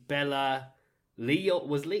 Bella, Leo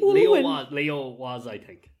was Ulwin. Leo was I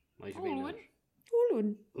think might have been in Ulwin? it.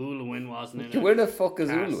 Ulwin. Ulwin wasn't in it. Where the fuck is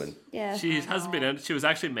Cass. Ulwin? Yeah. She hasn't been in. She was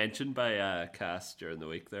actually mentioned by Cass during the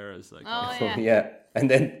week there as like. Oh, Oh, yeah. yeah. And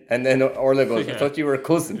then Orla goes, I Yeah. thought you were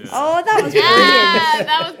cousins. Oh, that was brilliant. Ah,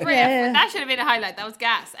 that was brilliant. Yeah. That should have been a highlight. That was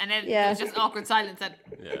gas. And then Yeah. it was just awkward silence. Then.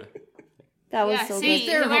 Yeah. That was Yeah, so see, He's good.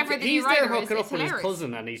 there, whoever the new he's there writer is, hooking it's up with his hilarious.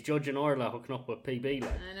 cousin, and he's judging Orla hooking up with PB.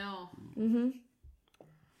 Like. I know. Mm-hmm.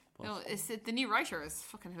 No, the new writer is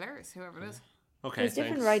fucking hilarious. Whoever it is. Okay. There's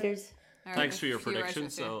different Thanks. writers. Or Thanks a for your few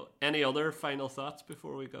predictions. writers, yeah. So, any other final thoughts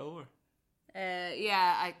before we go? Or?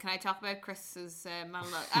 Can I talk about Chris's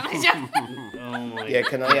monologue? Am I joking? Oh my Yeah,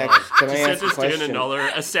 can I She ask said a us doing question?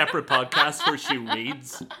 a separate podcast where she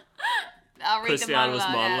reads I'll read Cristiano's the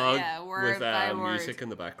monologue word with by word. music in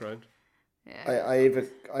the background. Yeah.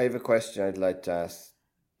 I have a question I'd like to ask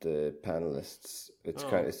the panelists. It's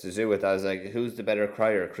to do with, I was like, who's the better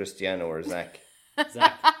crier, Cristiano or Zach?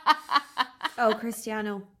 Zach. Oh,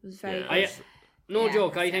 Cristiano was very Yeah. good. No Yeah,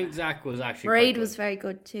 joke, I Cristiano. think Zach was actually Mairead quite good. was very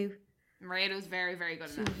good too. Maria was very, very good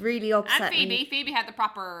She in was that. really upset And Phoebe. me. Phoebe had the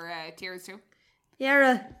proper tears too.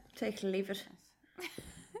 Yara, take it or leave it.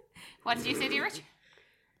 What did you say, Rich?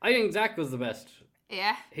 I think Zach was the best.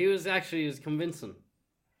 Yeah, He was convincing.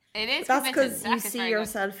 it is. That's convincing. because Zach you is see very good.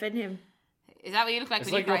 yourself in him. Is that what you look like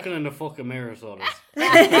It's when like you looking cry? in the fucking mirror, so it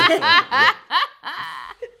is.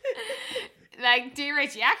 Like, dear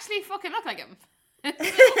Rich, you actually fucking look like him.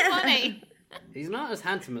 It's so funny. He's not as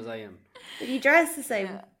handsome as I am. But you dress the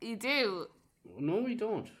same. You do. No, we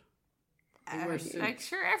don't. We wear suits. Like,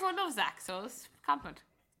 sure, everyone loves Zach, so it's a compliment.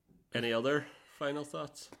 Any other final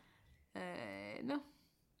thoughts? No.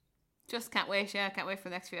 Just can't wait. Yeah, can't wait for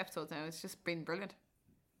the next few episodes now. It's just been brilliant.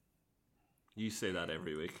 You say that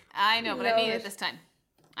every week. I know, but I Love mean it it. this time.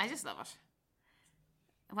 I just love it.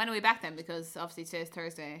 When are we back then? Because obviously today's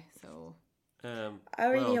Thursday, so I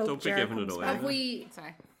really hope don't be Jared giving it comes away. back. Have we...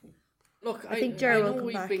 sorry. Look, I think I Jared will know come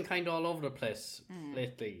we've back. been kind of all over the place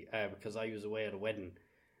lately because I was away at a wedding.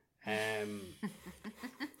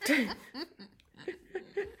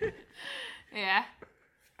 Yeah.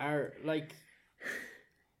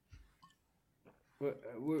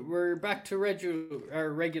 We're back to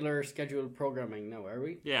our regular scheduled programming now, are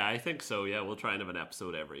we? Yeah, I think so. Yeah, we'll try and have an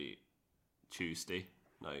episode every Tuesday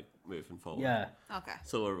now, moving forward. Yeah. Okay.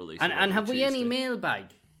 So we'll release. And it every have we any Tuesday. mailbag?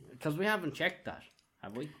 Because we haven't checked that,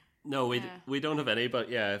 have we? No, we don't have any. But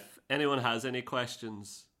yeah, if anyone has any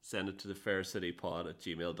questions, send it to the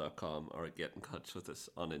faircitypod@gmail.com or get in touch with us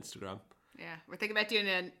on Instagram. Yeah, we're thinking about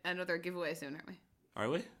doing another giveaway soon, aren't we? Are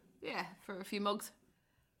we? Yeah, for a few mugs.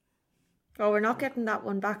 Oh, we're not getting that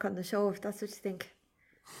one back on the show if that's what you think.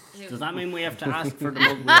 Does that mean we have to ask for the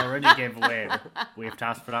mug we already gave away? We have to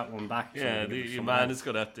ask for that one back. so Yeah, we give it the someone man else? is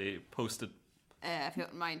going to have to post it If you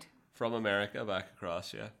don't mind. from America back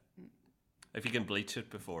across, yeah. If you can bleach it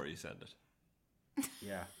before you send it.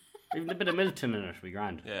 Yeah. Even a bit of Milton in it, we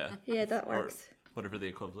grand. Yeah. Yeah, that Or works. whatever the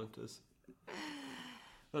equivalent is.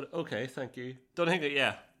 But okay, thank you. Don't think that,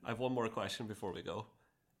 yeah, I have one more question before we go.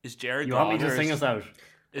 Is Jared You gone? want me to or sing is- us out?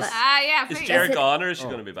 Is, Yeah, is please. Jared Is it- gone or is she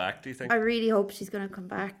going to be back, do you think? I really hope she's going to come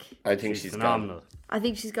back. I think she's gone. phenomenal. I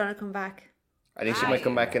think she's going to come back. I think she might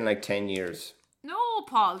come back in like 10 years. No,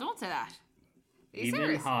 Paul, don't say that. Are you Even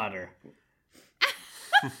serious? harder.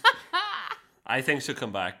 I think she'll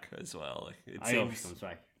come back as well. Like, it I hope she seems. comes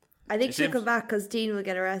back. I think It she'll seems- come back because Dean will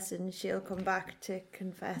get arrested and she'll come back to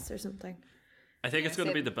confess or something. I think it's going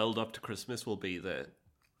to same. be the build up to Christmas will be the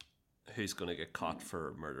who's going to get caught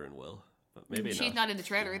for murder and Will. But maybe She's not in the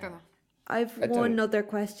trailer either, though. I've I one don't- other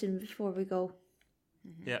question before we go.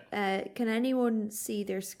 Yeah. Can anyone see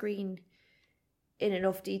their screen in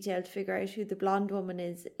enough detail to figure out who the blonde woman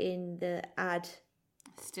is in the ad?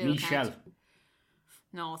 Still Michelle. can't.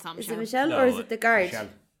 No, it's not Is Michelle. it Michelle No, or is it the guard? Michelle.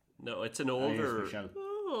 No, it's an I think it's older. Michelle.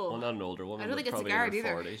 Well, not an older woman. I don't but think it's a probably guard in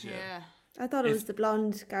her either. 40s, yeah. I thought it If- was the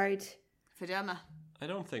blonde guard. Fidelma. I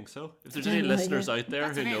don't think so. If there's Yeah, any no listeners idea. out there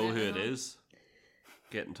That's who her name, know who I it don't know. is,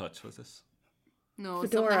 get in touch with us. No,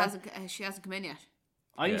 Fedora. she hasn't come in yet.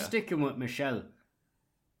 I'm Yeah. sticking with Michelle.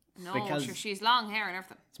 No, Because- sure, she's long hair and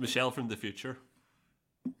everything. It's Michelle from the future.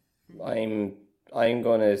 I'm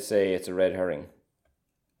gonna say it's a red herring.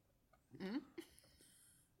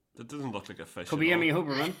 That doesn't look like a fish. Could at be all. Amy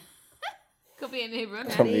Huberman. Could be a neighbour.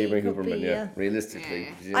 Could be Could be, Huberman, yeah. yeah. Realistically,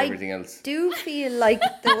 Yeah, she's I everything else. do feel like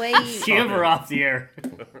the way Shiver off the air.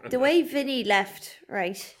 the way Vinny left,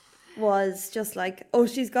 right, was just like, oh,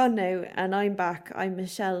 she's gone now and I'm back. I'm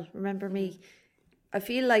Michelle. Remember me? I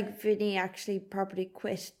feel like Vinny actually probably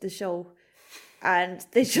quit the show and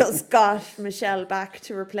they just got Michelle back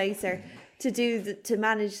to replace her to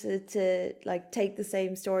manage to like take the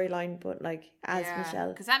same storyline but like as Michelle.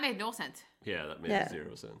 Because that made no sense. Yeah, that made Yeah.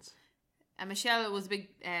 zero sense. And Michelle was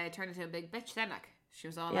turned into a big bitch then, like. She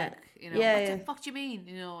was all Yeah. like, Yeah, what yeah. the fuck do you mean?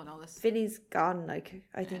 You know, and all this. Vinny's gone, like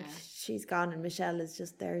I think she's gone and Michelle is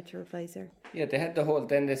just there to replace her. Yeah, they had the whole.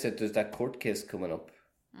 Then they said there's that court case coming up.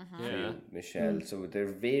 Yeah. Michelle. So they're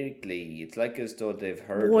vaguely. It's like as though they've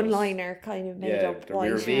heard One us. liner kind of made Yeah, up we why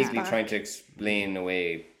were she's vaguely back. trying to explain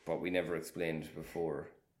away what we never explained before.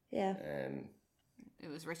 Yeah. It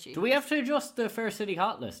was Richie. Do we have to adjust the Fair City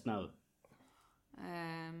hot list now?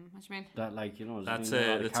 What do you mean? That, like, you know, That's there's been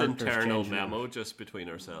a lot of it's characters internal changing out. memo just between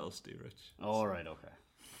ourselves, D-Rich. Oh, right, okay.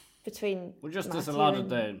 Between Well, just there's a Matthew lot of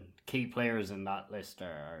and- the key players in that list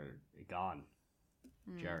are gone.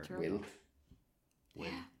 Jared. true. Will. Will.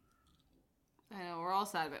 Yeah. I know, we're all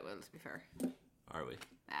sad about Will, to be fair. Are we?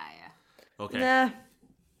 Yeah. Okay. Nah.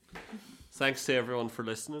 Thanks to everyone for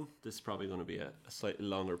listening. This is probably going to be a slightly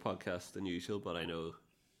longer podcast than usual, but I know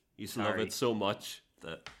you love Sorry. it so much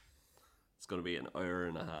that it's going to be an hour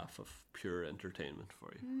and a half of pure entertainment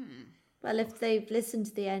for you. Well, if they've listened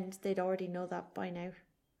to the end, they'd already know that by now.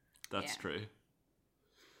 That's Yeah. true.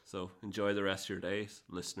 So enjoy the rest of your days,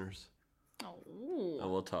 listeners. Oh.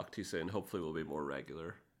 And we'll talk to you soon. Hopefully we'll be more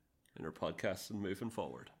regular in our podcasts and moving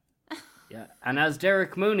forward. Yeah. And as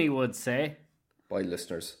Derek Mooney would say, Bye,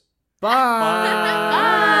 listeners.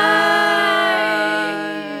 bye.